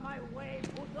out of my way,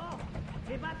 puto!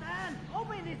 Tibatan,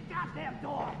 open this goddamn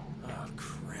door! Oh,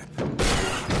 crap.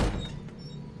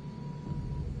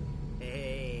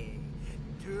 Hey,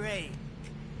 Drake.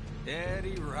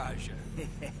 Eddie Raja.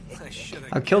 I should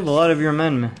have I killed a lot of your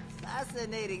men, man.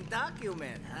 Fascinating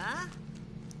document, huh?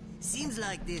 Seems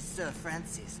like this Sir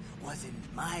Francis was in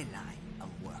my line of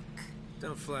work.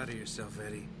 Don't flatter yourself,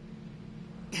 Eddie.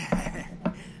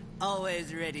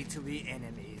 Always ready to be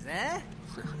enemies, eh?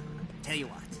 Tell you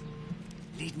what,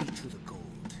 lead me to the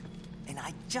gold, and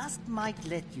I just might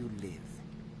let you live.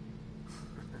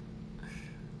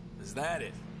 Is that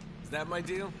it? Is that my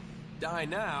deal? Die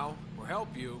now, or help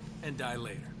you, and die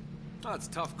later. Oh, it's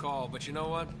a tough call, but you know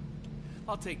what?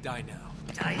 I'll take die now.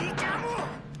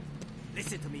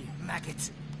 Listen to me, maggot.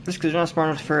 Just because you're not smart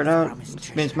enough to figure it out,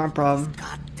 it means my problem.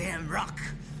 Goddamn rock.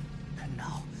 And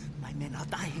now, my men are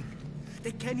dying.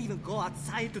 They can't even go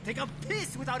outside to take a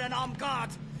piss without an armed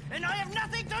guard. And I have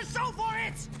nothing to show for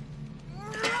it!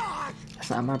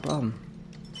 That's not my problem.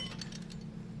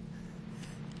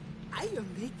 I am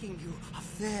making you a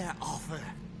fair offer.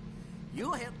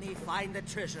 You help me find the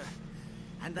treasure,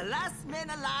 and the last man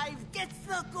alive gets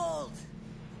the gold.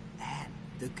 And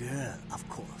the girl, of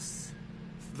course.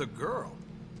 The girl?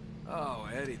 Oh,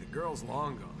 Eddie, the girl's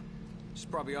long gone. She's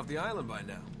probably off the island by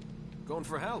now. Going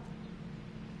for help.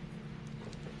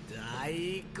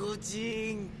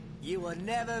 Daikujin, you were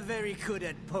never very good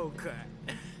at poker.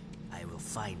 I will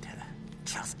find her.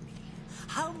 Trust me.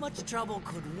 How much trouble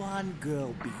could one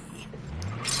girl be?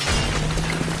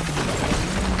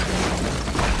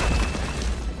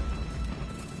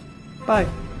 Bye.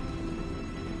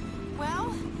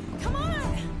 Well, come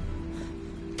on!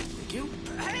 Thank you.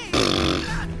 Hey!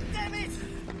 God damn it!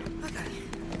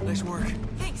 Nice work.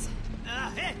 Thanks.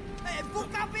 Hey! Hey!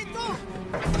 Buka pinto!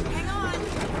 Hang on.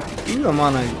 Ooh, I'm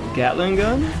on a Gatling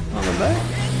gun on the back.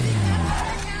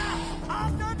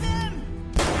 After them!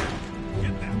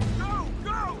 Get them. Go!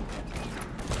 Go!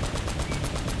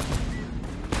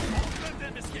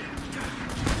 Do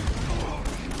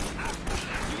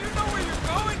you know where you're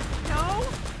going? No?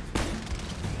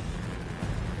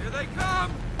 Here they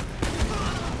come!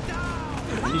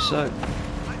 You suck.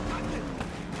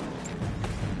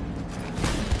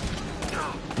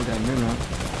 You got me now.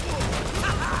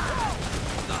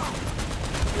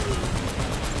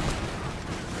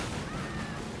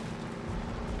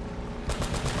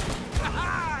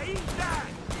 Eat that!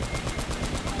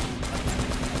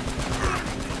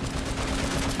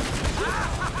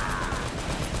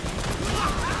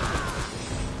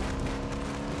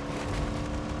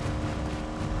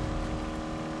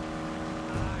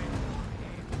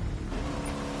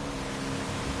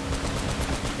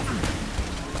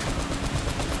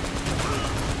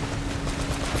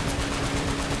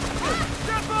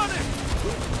 Step on it!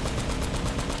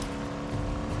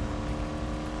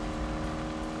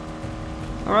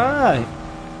 Alright.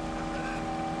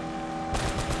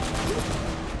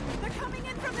 They're coming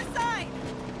in from the side!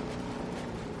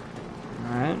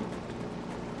 Alright.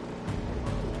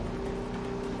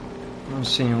 I don't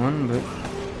see anyone, but...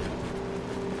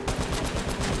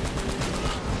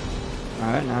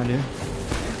 Alright, now I do.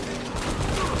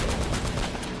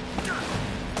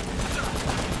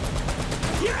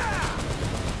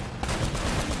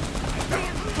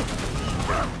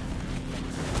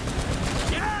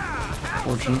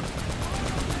 Fortunate.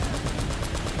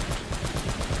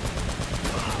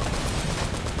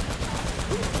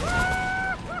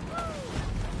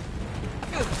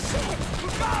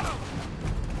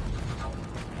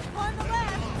 On the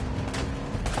left!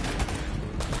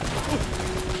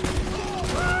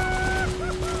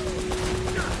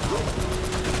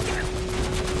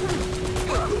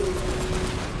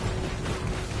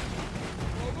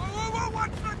 Whoa,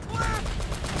 watch the cliff!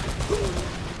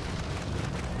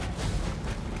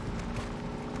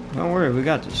 Don't worry, we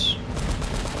got this.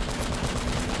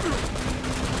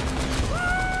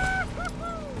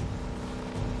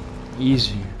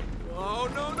 Easy. Oh,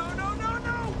 no!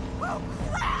 Oh,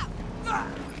 crap!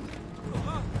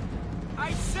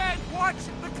 I said watch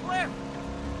the cliff!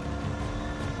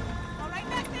 All right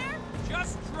back there?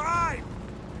 Just drive!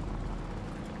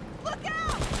 Look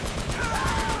out!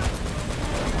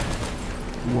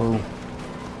 Whoa.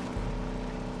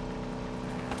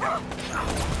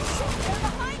 They're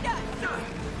behind us!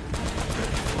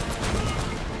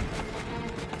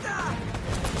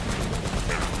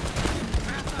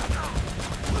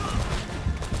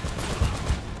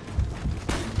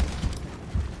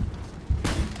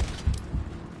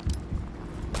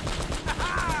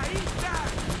 Eat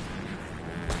that!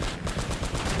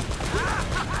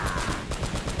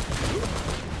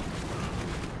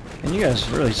 And you guys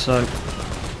really suck.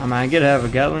 I mean, I get to have a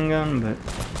Gatling gun, but...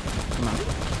 Come on.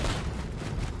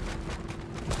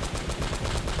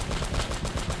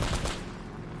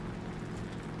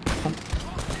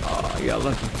 Oh, you got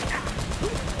lucky.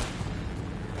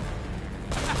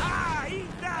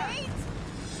 Eat that! Wait!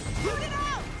 Shoot it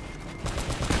out!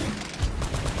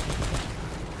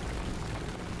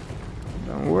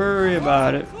 Don't worry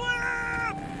about it.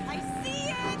 I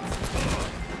see it!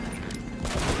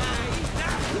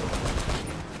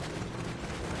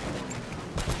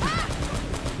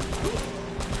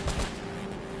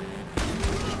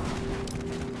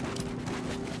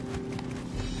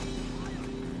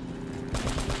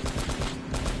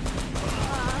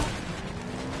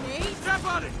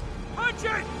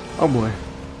 Shit! Oh boy.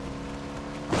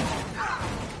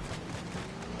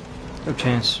 No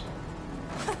chance.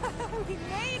 We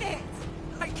made it!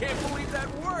 I can't believe that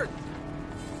worked!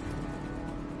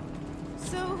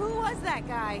 So who was that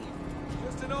guy?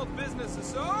 Just an old business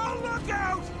associate. Oh, look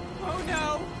out! Oh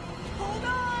no! Hold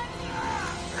on!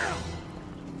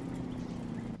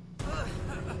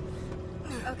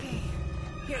 Okay.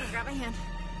 Here, grab my hand.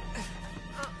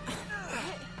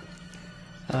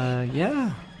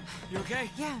 Yeah. You okay?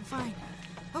 Yeah, I'm fine.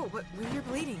 Oh, but you're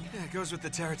bleeding. Yeah, it goes with the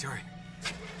territory.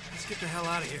 Let's get the hell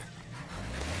out of here.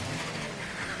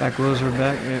 Back wheels are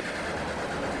back. Yep.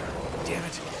 Damn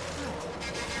it.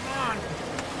 Come on.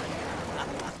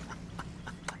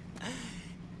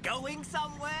 Going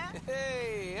somewhere?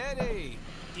 Hey, Eddie.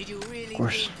 Did you really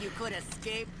course. think you could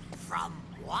escape from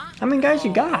what? How many guys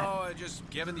you got? Oh, I just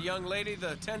giving the young lady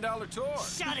the $10 tour.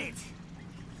 Shut it!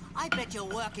 I bet you're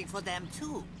working for them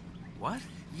too. What?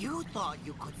 You thought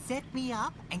you could set me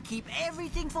up and keep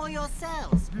everything for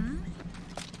yourselves, hmm?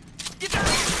 Get down!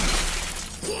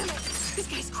 Damn it! This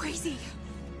guy's crazy.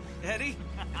 Eddie,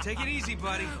 take it easy,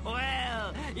 buddy.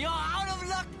 Well, you're out of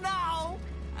luck now.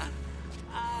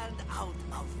 And out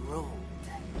of road.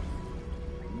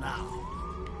 Now,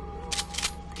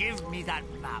 give me that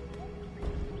map.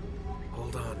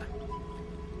 Hold on.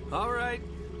 All right,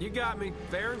 you got me,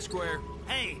 fair and square.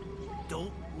 Hey,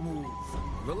 don't move.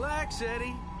 Relax,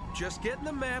 Eddie. Just getting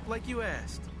the map like you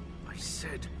asked. I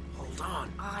said, hold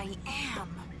on. I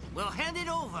am. Well, hand it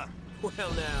over.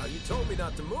 Well, now, you told me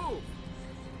not to move.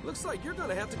 Looks like you're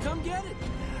gonna have to come get it.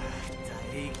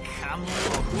 Hey, come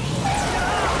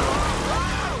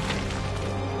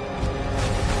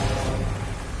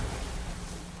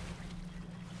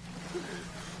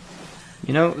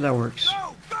You know, that works.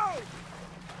 Go, go!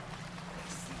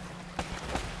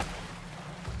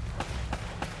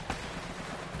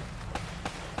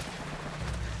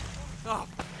 Oh,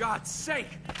 for God's sake!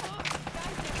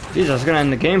 Jeez, I was gonna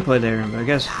end the gameplay there, but I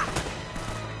guess.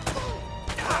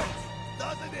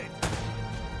 Doesn't it?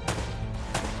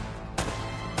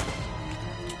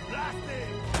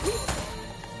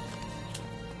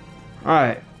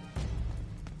 Alright.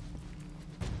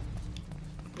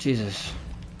 Jesus.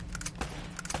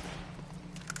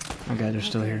 Okay, they're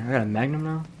still here. I got a magnum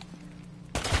now?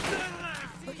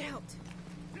 Look out.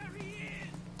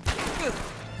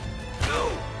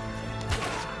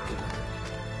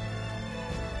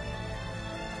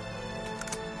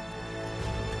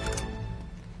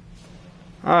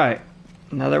 Alright.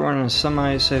 Now that we're in a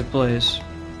semi-safe place.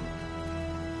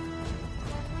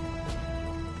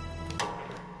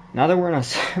 Now that we're in a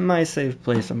semi-safe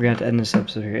place, I'm gonna have to end this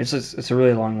episode here. It's a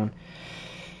really long one.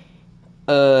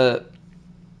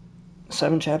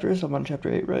 7 chapters. I'm on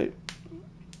chapter 8, right?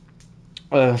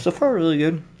 So far really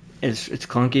good. It's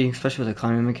clunky, especially with the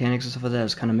climbing mechanics and stuff like that.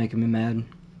 It's kind of making me mad.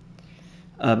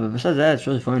 But besides that, it's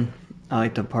really fun. I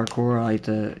like the parkour. I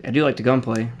do like the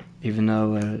gunplay, even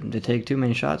though they take too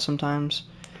many shots sometimes.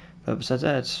 But besides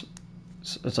that,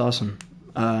 it's awesome.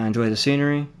 I enjoy the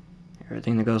scenery,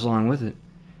 everything that goes along with it.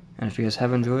 And if you guys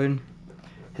have enjoyed,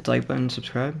 hit the like button,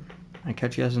 subscribe, and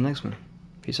catch you guys in the next one.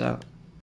 Peace out.